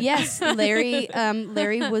boy. Yes, Larry.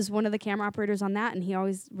 Larry was one of the camera operators on that, and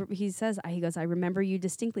he says, I remember you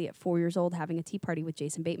distinctly at 4 years old having a tea party with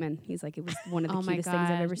Jason Bateman. He's like, it was one of the Oh my cutest God. things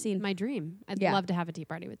I've ever seen. My dream. I'd Yeah. love to have a tea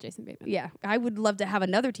party with Jason Bateman. Yeah, I would love to have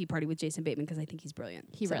another tea party with Jason Bateman because I think he's brilliant.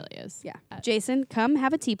 He So, really is. Yeah, Jason, come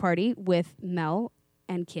have a tea party with Mel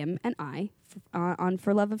and Kim and I on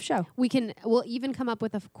For Love of Show. We'll even come up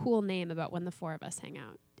with a cool name about when the 4 of us hang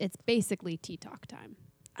out. It's basically tea talk time.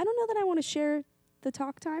 I don't know that I want to share the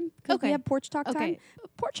talk time because Okay. we have porch talk time. Okay.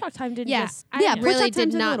 Porch Talk Time didn't Yeah. just... I Yeah, Porch really Talk Time's did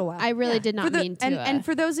in a not. little while. I really Yeah. did not mean to. And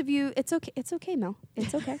for those of you, it's okay, Mel.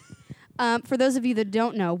 It's okay. For those of you that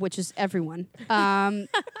don't know, which is everyone,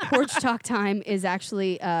 Porch Talk Time is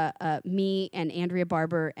actually me and Andrea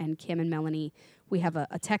Barber and Kim and Melanie. We have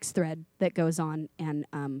a text thread that goes on, and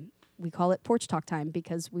we call it Porch Talk Time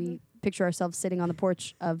because we picture ourselves sitting on the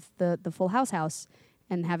porch of the Full House,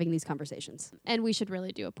 and having these conversations. And we should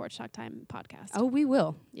really do a Porch Talk Time podcast. Oh, we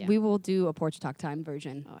will. Yeah. We will do a Porch Talk Time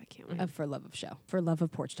version I can't wait. of For Love of Show. For Love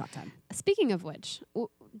of Porch Talk Time. Speaking of which,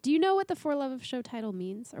 do you know what the For Love of Show title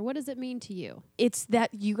means? Or what does it mean to you? It's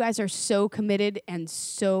that you guys are so committed and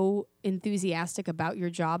so enthusiastic about your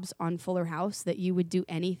jobs on Fuller House that you would do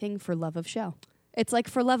anything for love of show. It's like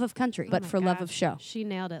For Love of Country, but Oh my for love gosh. of show. She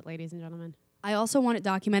nailed it, ladies and gentlemen. I also want it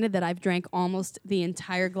documented that I've drank almost the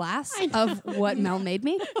entire glass of what Mel made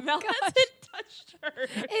me. Mel hasn't touched her.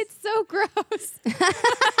 It's so gross.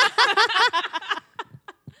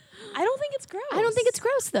 I don't think it's gross. I don't think it's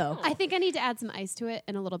gross, though. I think I need to add some ice to it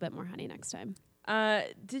and a little bit more honey next time.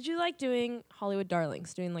 Did you like doing Hollywood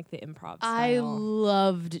Darlings, doing like the improv I style?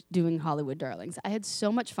 loved doing Hollywood Darlings. I had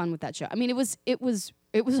so much fun with that show. I mean, it was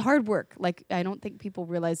hard work. Like, I don't think people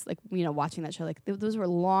realize, like, watching that show, like those were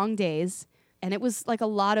long days, and it was like a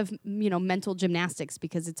lot of mental gymnastics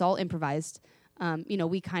because it's all improvised.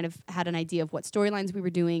 We kind of had an idea of what storylines we were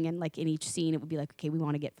doing, and like in each scene, it would be like, okay, we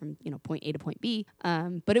want to get from point A to point B.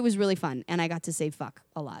 But it was really fun, and I got to say fuck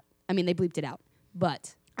a lot. I mean, they bleeped it out,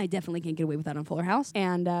 but I definitely can't get away with that on Fuller House.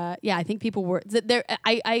 And I think people were there.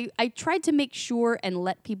 I tried to make sure and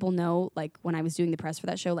let people know, like when I was doing the press for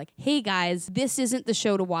that show, like, hey guys, this isn't the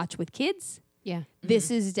show to watch with kids. Yeah.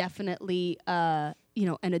 This is definitely an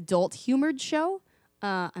adult humored show.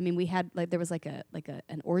 I mean, we had there was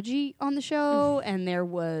an orgy on the show, and there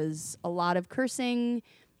was a lot of cursing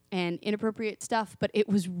and inappropriate stuff, but it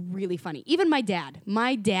was really funny. Even my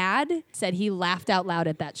dad said he laughed out loud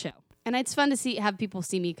at that show. And it's fun to have people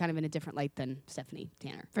see me kind of in a different light than Stephanie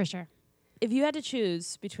Tanner. For sure. If you had to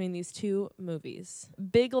choose between these two movies,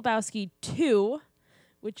 Big Lebowski 2,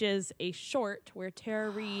 which is a short where Tara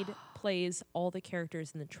Reid plays all the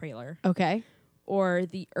characters in the trailer, Okay. or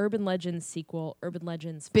the Urban Legends sequel, Urban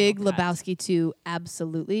Legends Big Final Cut. Lebowski 2,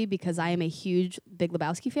 absolutely, because I am a huge Big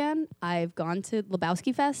Lebowski fan. I've gone to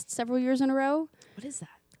Lebowski Fest several years in a row. What is that?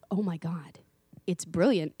 Oh my God. It's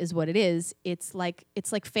brilliant is what it is. It's like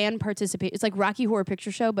fan participation. It's like Rocky Horror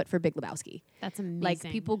Picture Show, but for Big Lebowski. That's amazing. Like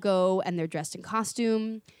people go and they're dressed in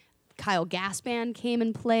costume. Kyle Gassman came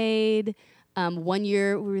and played. 1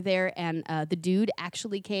 year we were there and the dude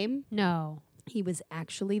actually came. No. He was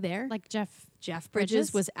actually there. Like Jeff Jeff Bridges?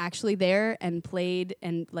 Bridges was actually there and played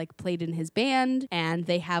in his band, and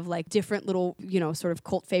they have like different little, sort of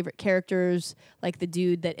cult favorite characters, like the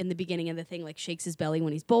dude that in the beginning of the thing like shakes his belly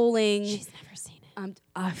when he's bowling. She's never seen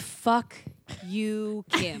it. Fuck you,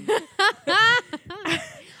 Kim.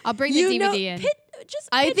 I'll bring the DVD in.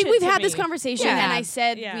 I pitch think it we've to had this me. conversation, Yeah. and I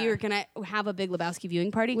said Yeah. we were gonna have a Big Lebowski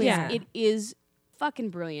viewing party. Yeah. It is fucking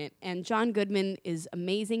brilliant, and John Goodman is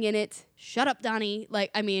amazing in it. Shut up, Donnie.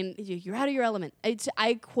 Like, I mean, you're out of your element.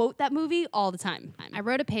 I quote that movie all the time. I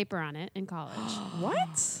wrote a paper on it in college.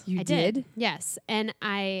 What? You I did? Yes. And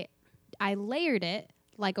I layered it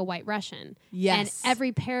like a White Russian. Yes. And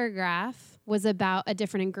every paragraph was about a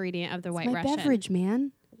different ingredient of the White My Russian. beverage,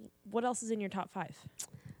 man. What else is in your top 5?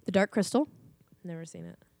 The Dark Crystal. Never seen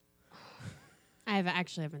it. I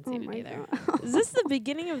actually haven't seen it either. Is this the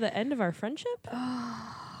beginning of the end of our friendship?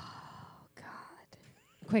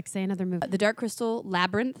 Quick, say another movie. The Dark Crystal,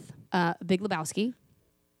 Labyrinth, Big Lebowski.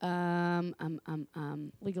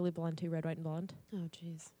 Legally Blonde 2, Red, White, and Blonde. Oh,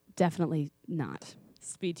 jeez. Definitely not.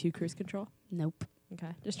 Speed 2, Cruise Control. Nope.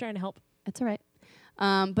 Okay. Just trying to help. That's all right.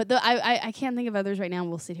 But I can't think of others right now.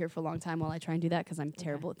 We'll sit here for a long time while I try and do that because I'm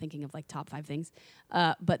terrible at thinking of like top 5 things.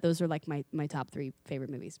 But those are like my top 3 favorite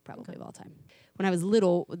movies probably of all time. When I was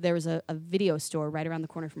little, there was a video store right around the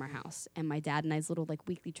corner from our house. And my dad and I's little like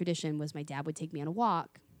weekly tradition was my dad would take me on a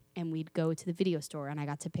walk and we'd go to the video store and I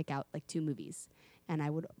got to pick out like 2 movies. And I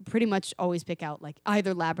would pretty much always pick out like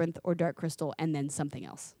either Labyrinth or Dark Crystal and then something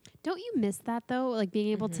else. Don't you miss that, though? Like being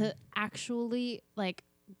able to actually like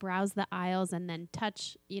browse the aisles and then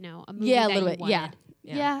touch, a movie Yeah, a that little you bit. Yeah. wanted.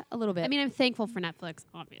 Yeah, a little bit. I mean, I'm thankful for Netflix,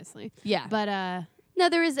 obviously. yeah. But No,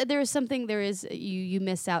 there is something you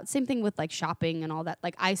miss out. Same thing with like shopping and all that.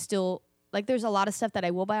 Like I still like there's a lot of stuff that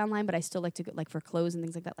I will buy online, but I still like to go like for clothes and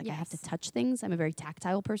things like that. Like I have to Yes. touch things. I'm a very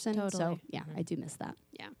tactile person. So Totally. yeah, I do miss that.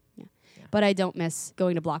 yeah. But I don't miss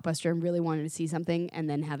going to Blockbuster and really wanting to see something and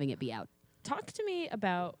then having it be out. Talk to me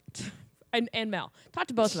about, and Mel, talk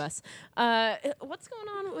to both of us. What's going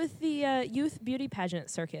on with the youth beauty pageant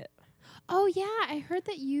circuit? Oh, yeah. I heard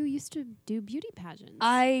that you used to do beauty pageants.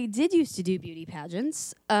 I did used to do beauty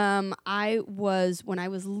pageants. I was when I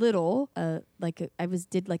was little,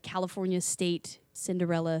 did like California State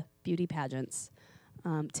Cinderella beauty pageants.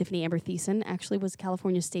 Tiffany Amber Thiessen actually was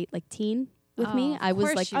California State like teen with me. Of I was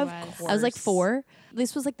course like she was. I was like 4.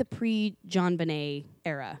 This was like the pre John Bonet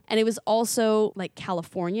era. And it was also like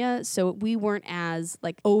California, so we weren't as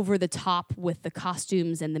like over the top with the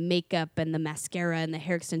costumes and the makeup and the mascara and the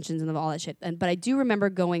hair extensions and all that shit. But I do remember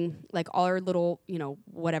going like all our little,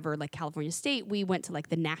 whatever, like California State, we went to like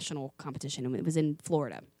the national competition, and it was in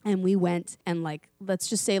Florida. And we went and like, let's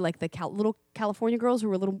just say like the little California girls who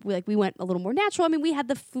were we went a little more natural. I mean, we had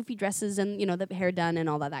the foofy dresses and, the hair done and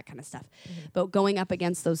all that kind of stuff. Mm-hmm. But going up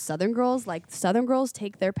against those Southern girls, like Southern girls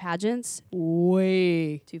take their pageants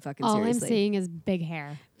way too fucking All seriously. I'm seeing is big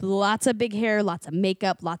hair. Lots of big hair, lots of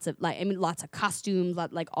makeup, lots of costumes,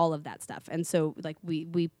 like all of that stuff. And so like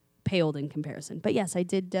we paled in comparison. But yes, I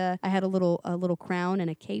did. I had a little crown and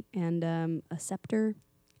a cape and a scepter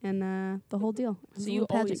and the whole deal. So you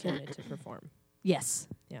always wanted to perform. Yes.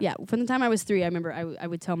 Yeah. From the time I was 3, I remember I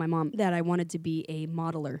would tell my mom that I wanted to be a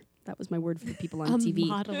modeler. That was my word for the people on TV.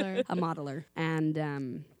 Modeler. A modeler.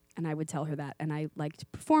 And I would tell her that. And I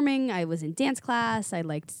liked performing. I was in dance class. I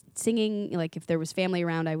liked singing. Like if there was family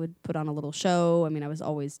around, I would put on a little show. I mean, I was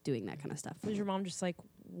always doing that kind of stuff. Was your mom just like,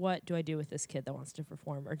 what do I do with this kid that wants to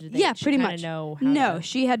perform? Or did they pretty much know how No, to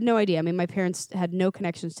she had no idea. I mean, my parents had no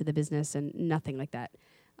connections to the business and nothing like that.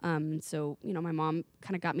 So, my mom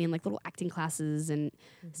kind of got me in like little acting classes and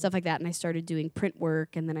stuff like that. And I started doing print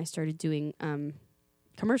work, and then I started doing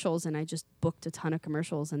commercials, and I just booked a ton of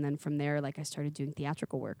commercials. And then from there, like I started doing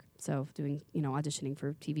theatrical work. So doing, auditioning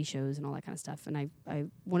for TV shows and all that kind of stuff. And I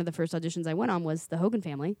one of the first auditions I went on was The Hogan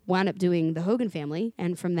Family. Wound up doing The Hogan Family.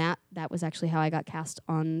 And from that was actually how I got cast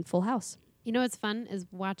on Full House. You know what's fun is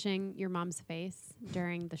watching your mom's face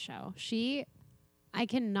during the show. I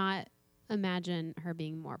cannot imagine her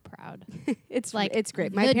being more proud. It's like it's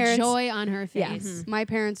great. My parents, joy on her face. Yes, my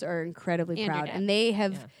parents are incredibly proud, and they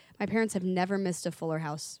have. Yeah. My parents have never missed a Fuller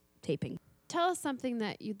House taping. Tell us something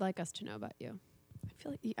that you'd like us to know about you. I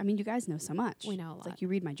feel like you guys know so much. We know a lot. It's like you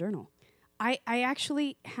read my journal. I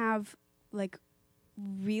actually have like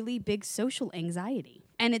really big social anxiety,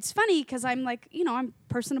 and it's funny because I'm like I'm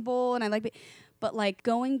personable and I like. But like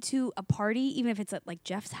going to a party, even if it's at like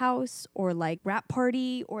Jeff's house or like rap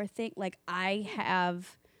party or a thing, like I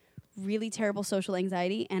have really terrible social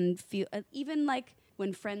anxiety and feel even like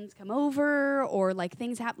when friends come over or like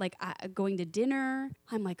things happen, like going to dinner,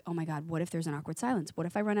 I'm like, oh my God, what if there's an awkward silence? What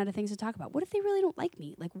if I run out of things to talk about? What if they really don't like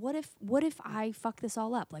me? Like, what if I fuck this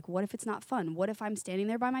all up? Like, what if it's not fun? What if I'm standing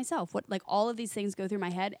there by myself? Like all of these things go through my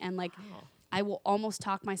head, and like, I will almost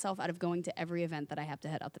talk myself out of going to every event that I have to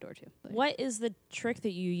head out the door to. Like, what is the trick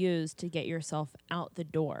that you use to get yourself out the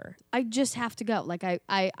door? I just have to go. Like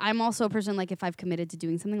I'm also a person, like if I've committed to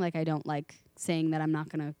doing something, like I don't like saying that I'm not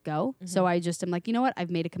gonna go. Mm-hmm. So I just am like, you know what?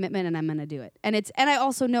 I've made a commitment and I'm gonna do it. And I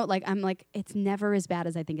also know I'm like, it's never as bad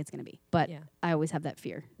as I think it's gonna be. But I always have that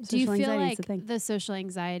fear. Do you feel like the social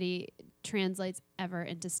anxiety translates ever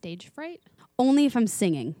into stage fright? Only if I'm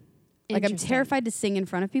singing. Like I'm terrified to sing in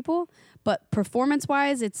front of people, but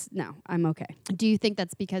performance-wise, I'm okay. Do you think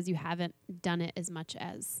that's because you haven't done it as much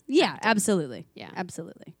as Yeah, acting? absolutely. Yeah.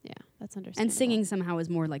 Absolutely. Yeah, that's understandable. And singing somehow is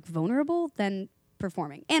more like vulnerable than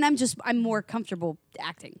performing. And I'm more comfortable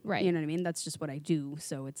acting. Right. You know what I mean? That's just what I do.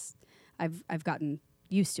 So I've gotten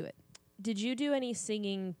used to it. Did you do any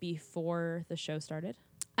singing before the show started?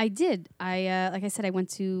 I did. Like I said, I went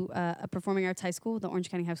to a performing arts high school, the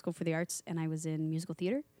Orange County High School for the Arts, and I was in musical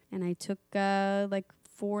theater. And I took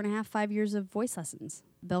 4.5, 5 years of voice lessons,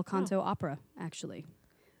 bel canto opera, actually.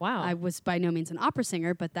 Wow. I was by no means an opera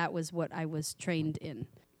singer, but that was what I was trained in.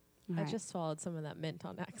 I just swallowed some of that mint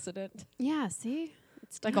on accident. Yeah, see?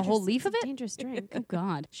 It's like a whole leaf of it? Dangerous drink. Oh,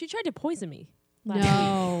 God. She tried to poison me.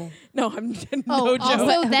 No. No, I'm no oh, joke.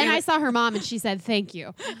 Also, then I saw her mom and she said, thank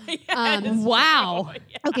you. Wow.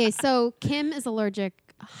 Yeah. Okay, so Kim is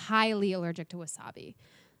highly allergic to wasabi.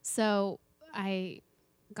 So I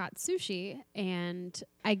got sushi and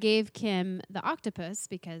I gave Kim the octopus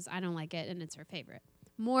because I don't like it and it's her favorite.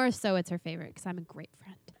 More so it's her favorite because I'm a great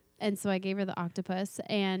friend. And so I gave her the octopus,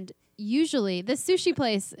 and usually this sushi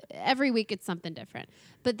place, every week it's something different.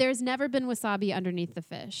 But there's never been wasabi underneath the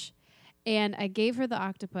fish. And I gave her the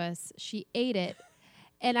octopus. She ate it.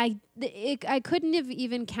 And I couldn't have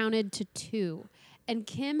even counted to 2. And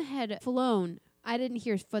Kim had flown. I didn't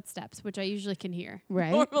hear footsteps, which I usually can hear.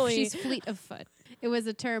 Right. Normally. She's fleet of foot. It was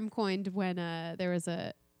a term coined when there was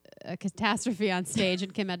a catastrophe on stage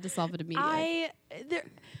and Kim had to solve it immediately.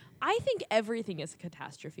 I think everything is a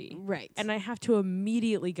catastrophe. Right. And I have to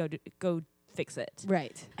immediately go fix it.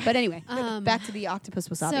 Right. But anyway, back to the octopus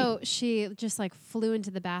wasabi. So she just flew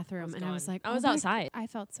into the bathroom and I was like, I was outside. I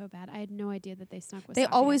felt so bad. I had no idea that they snuck wasabi. They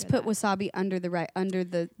always under put that. wasabi under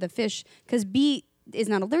the fish because B is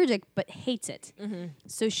not allergic but hates it.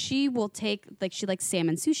 So she will take, like, she likes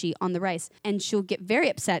salmon sushi on the rice, and she'll get very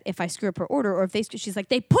upset if I screw up her order, or if she's like,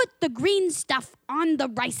 they put the green stuff on the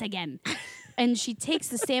rice again. And she takes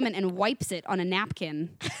the salmon and wipes it on a napkin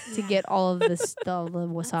to get all of the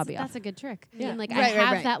wasabi off. That's a good trick. Yeah. And, like, Right, I right,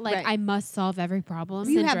 have right, that, like, right. I must solve every problem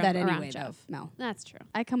You have syndrome that around anyway, though, Jeff. Mel. That's true.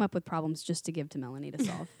 I come up with problems just to give to Melanie to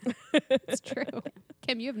solve. It's true.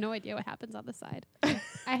 Kim, you have no idea what happens on the side.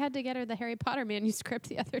 I had to get her the Harry Potter manuscript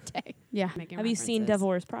the other day. Yeah. Making Have you seen references. Devil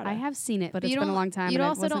Wears Prada? I have seen it, but But it's you been a don't- long time. You and I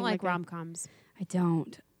also wasn't don't like a- rom-coms. I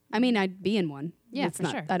don't. I mean, I'd be in one. Yeah, It's for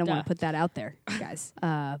not, sure. I don't want Duh. to put that out there, guys.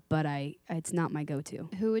 But it's not my go-to.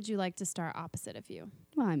 Who would you like to star opposite of you?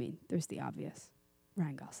 Well, I mean, there's the obvious.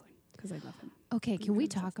 Ryan Gosling, because I love him. Okay, can we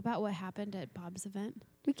talk about what happened at Bob's event?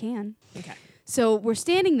 We can. Okay. So we're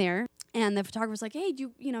standing there, and the photographer's like, hey,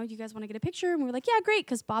 do you guys want to get a picture? And we were like, yeah, great,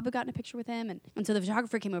 because Bob had gotten a picture with him. And so the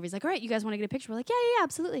photographer came over. He's like, all right, you guys want to get a picture? We're like, yeah,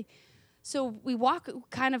 absolutely. So we walk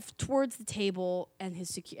kind of towards the table, and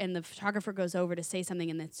and the photographer goes over to say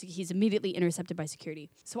something, and he's immediately intercepted by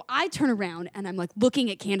security. So I turn around, and I'm like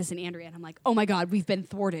looking at Candace and Andrea, and I'm like, oh my God, we've been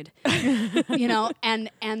thwarted,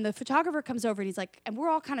 And the photographer comes over, and he's like, and we're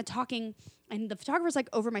all kind of talking, and the photographer's like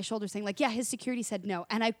over my shoulder saying like, yeah, his security said no,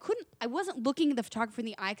 and I wasn't looking the photographer in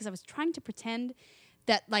the eye because I was trying to pretend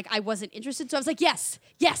that like I wasn't interested. So I was like, yes,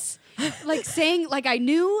 like saying like I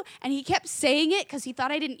knew, and he kept saying it because he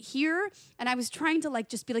thought I didn't hear, and I was trying to like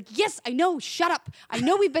just be like, yes, I know, shut up. I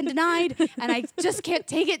know we've been denied, and I just can't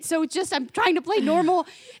take it. So I'm trying to play normal.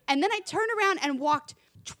 And then I turned around and walked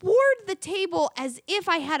toward the table as if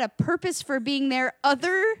I had a purpose for being there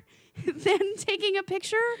other than taking a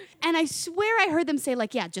picture. And I swear I heard them say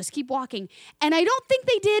like, yeah, just keep walking. And I don't think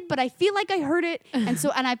they did, but I feel like I heard it. And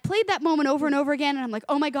I played that moment over and over again. And I'm like,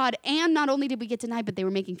 oh my God. And not only did we get denied, but they were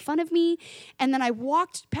making fun of me. And then I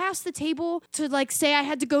walked past the table to like say I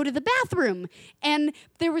had to go to the bathroom, and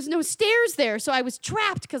there was no stairs there. So I was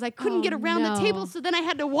trapped because I couldn't get around the table. So then I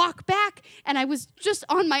had to walk back, and I was just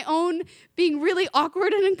on my own being really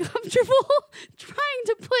awkward and uncomfortable trying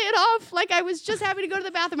to play it off like I was just having to go to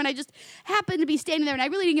the bathroom, and I just happened to be standing there, and I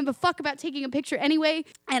really didn't give a fuck about taking a picture anyway,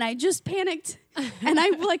 and I just panicked and I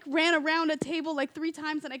like ran around a table like 3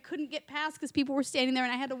 times, and I couldn't get past because people were standing there,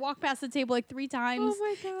 and I had to walk past the table like 3 times. Oh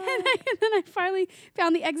my God. And then I finally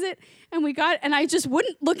found the exit, and and I just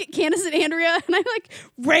wouldn't look at Candace and Andrea, and I like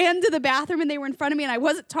ran to the bathroom, and they were in front of me, and I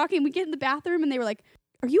wasn't talking. We get in the bathroom, and they were like,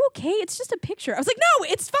 are you okay? It's just a picture. I was like, no,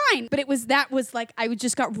 it's fine. But that was like, I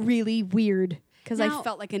just got really weird because I Now,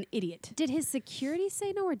 felt like an idiot. Did his security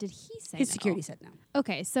say no, or did he say His no? security said no.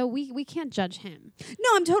 Okay, so we can't judge him. No,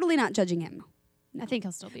 I'm totally not judging him. I think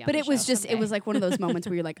he'll still be on But the it was show just, someday. it was like one of those moments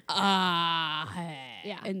where you're like,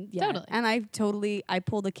 Yeah, and totally. And I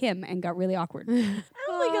pulled a Kim and got really awkward. I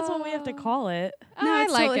don't think that's what we have to call it. No, I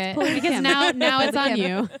it's like totally- it's it pulling a because Kim. now it's on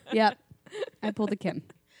you. Yep. I pulled a Kim.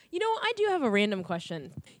 You know, I do have a random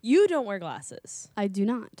question. You don't wear glasses, I do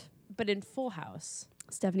not. but in Full House,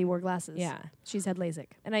 Stephanie wore glasses. yeah. She's had LASIK.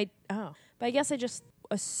 And but I guess I just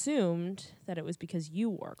assumed that it was because you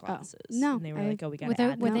wore glasses. No, and they were I- like, "Oh, we got Were to they,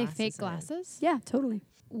 add were they glasses fake in." glasses? Yeah, totally.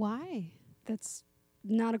 Why? That's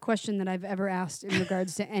not a question that I've ever asked in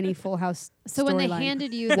regards to any Full House So when they storyline.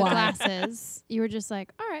 handed you the Why? glasses, you were just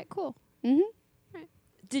like, all right, cool. Mhm.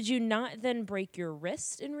 Did you not then break your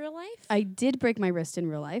wrist in real life? I did break my wrist in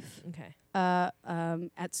real life. Okay.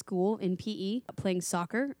 At school in PE, playing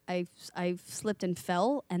soccer. I slipped and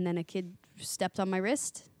fell, and then a kid stepped on my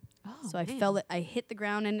wrist. Oh, So I fell it. I hit the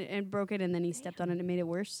ground and broke it, and then he stepped on it and made it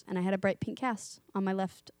worse. And I had a bright pink cast on my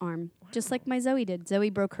left arm, just like my Zoe did. Zoe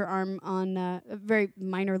broke her arm on a very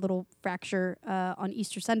minor little fracture on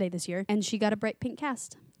Easter Sunday this year, and she got a bright pink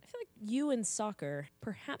cast. I feel like you and soccer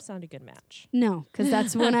perhaps not a good match. No, because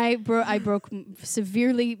that's when I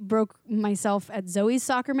severely broke myself at Zoe's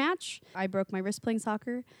soccer match. I broke my wrist playing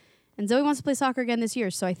soccer, and Zoe wants to play soccer again this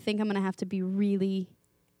year, so I think I'm going to have to be really,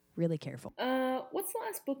 really careful. What's the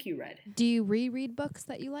last book you read? Do you reread books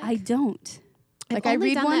that you like? I don't. I've Like I only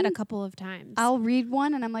read done one, that a couple of times. I'll read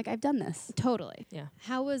one, and I'm like, I've done this. Totally. Yeah.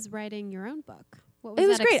 How was writing your own book? What It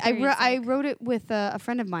was that great. I experience like? wrote it with a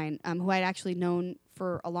friend of mine who I'd actually known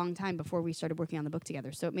for a long time before we started working on the book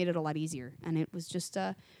together. So it made it a lot easier. And it was just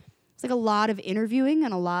it's like a lot of interviewing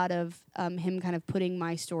and a lot of him kind of putting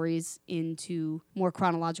my stories into more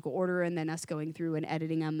chronological order, and then us going through and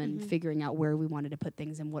editing them and figuring out where we wanted to put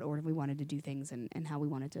things and what order we wanted to do things and how we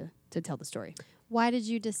wanted to tell the story. Why did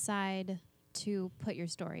you decide to put your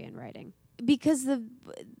story in writing? Because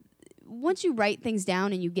once you write things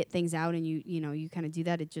down and you get things out and you kind of do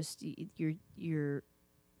that, it just your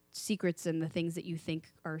secrets and the things that you think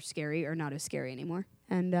are scary are not as scary anymore.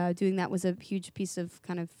 And doing that was a huge piece of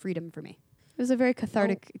kind of freedom for me. It was a very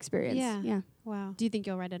cathartic experience. Yeah. Wow. Do you think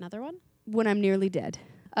you'll write another one? When I'm nearly dead.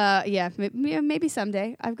 Maybe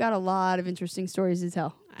someday. I've got a lot of interesting stories to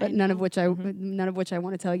tell, but none of which I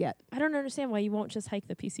want to tell yet. I don't understand why you won't just hike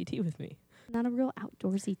the PCT with me. Not a real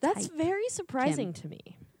outdoorsy That's type. very surprising to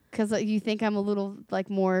me. Because you think I'm a little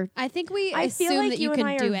more. I think we I assume feel like that you you and can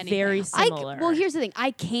I do are anything. very similar. Well, here's the thing.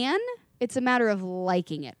 I can. It's a matter of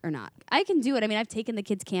liking it or not. I can do it. I mean, I've taken the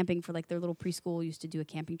kids camping for their little preschool. Used to do a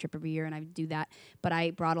camping trip every year, and I do that. But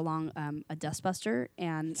I brought along a dustbuster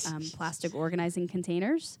and plastic organizing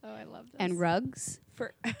containers Oh, I love this. and rugs.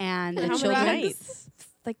 For And how the many children, nights?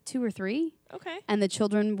 like 2 or 3. Okay. And the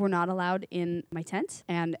children were not allowed in my tent,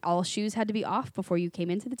 and all shoes had to be off before you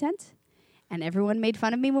came into the tent. And everyone made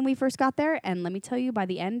fun of me when we first got there. And let me tell you, by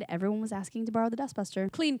the end, everyone was asking to borrow the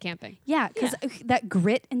dustbuster. Clean camping. Yeah, because that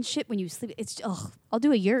grit and shit when you sleep, I'll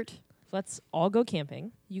do a yurt. Let's all go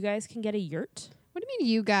camping. You guys can get a yurt. What do you mean,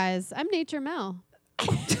 you guys? I'm Nature Mel.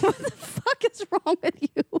 What the fuck is wrong with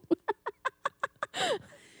you?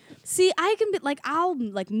 See, I can be I'll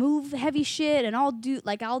move heavy shit, and I'll do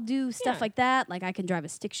stuff Yeah. like that. Like I can drive a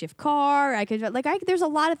stick shift car. I could there's a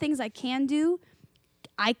lot of things I can do.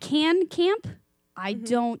 I can camp. I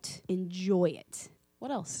don't enjoy it.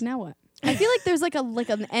 What else? Now what? I feel like there's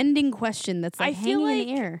an ending question that's I feel hanging like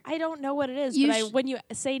in the air. I don't know what it is, You but when you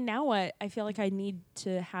say now what, I feel like I need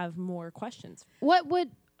to have more questions. What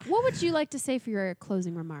would you like to say for your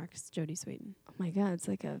closing remarks, Jodie Sweetin? Oh my god, it's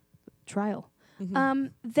like a trial. Mm-hmm.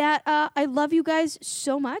 That I love you guys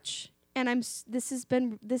so much, and this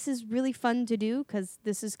is really fun to do because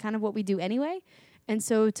this is kind of what we do anyway, and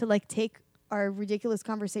so to take our ridiculous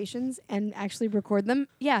conversations and actually record them.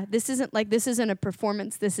 Yeah, this isn't a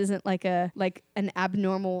performance. This isn't an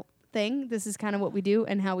abnormal thing. This is kind of what we do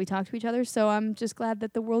and how we talk to each other. So I'm just glad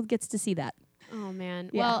that the world gets to see that. Oh man.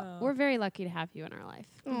 Yeah. Well, we're very lucky to have you in our life.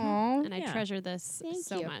 Aww. And I Yeah. treasure this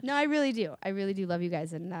so much. No, I really do. I really do love you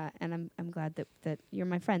guys, and I'm glad that you're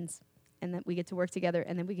my friends, and that we get to work together,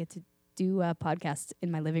 and then we get to do podcasts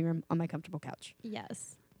in my living room on my comfortable couch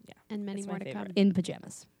Yes. Yeah. And many That's more my to come. favorite. in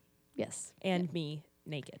pajamas. Yes. And me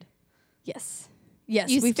naked. Yes. Yes.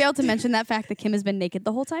 You We failed to mention that fact that Kim has been naked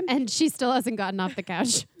the whole time. And she still hasn't gotten off the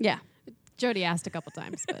couch. Yeah. Jodie asked a couple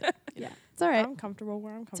times, but Yeah. It's all right. I'm comfortable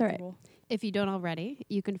where I'm all right. comfortable. if you don't already,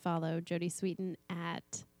 you can follow Jodie Sweetin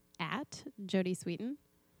at Jodie Sweetin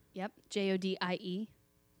Yep. JODIE.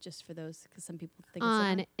 Just for those, because some people think it's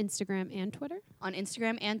on Instagram and Twitter. on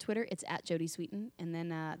Instagram and Twitter. It's at Jodie Sweetin, and then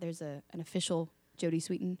there's an official Jodie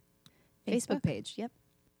Sweetin Facebook Facebook. page. Yep.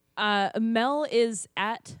 Mel is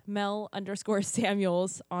at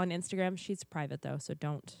Mel_Samuels on Instagram. She's private though, so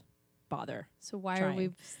don't bother. So why Trying. are we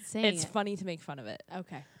saying It's it? funny to make fun of it.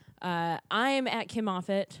 Okay. I'm at Kim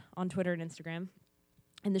Moffitt on Twitter and Instagram.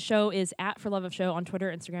 And the show is at For Love of Show on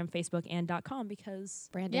Twitter, Instagram, Facebook, and .com because,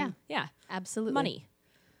 Branding. Yeah. yeah, Absolutely. money.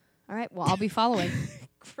 All right. Well, I'll be following.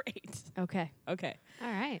 Great. Okay. Okay.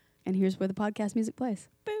 All right. And here's where the podcast music plays.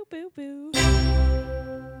 Boo, boo, boo.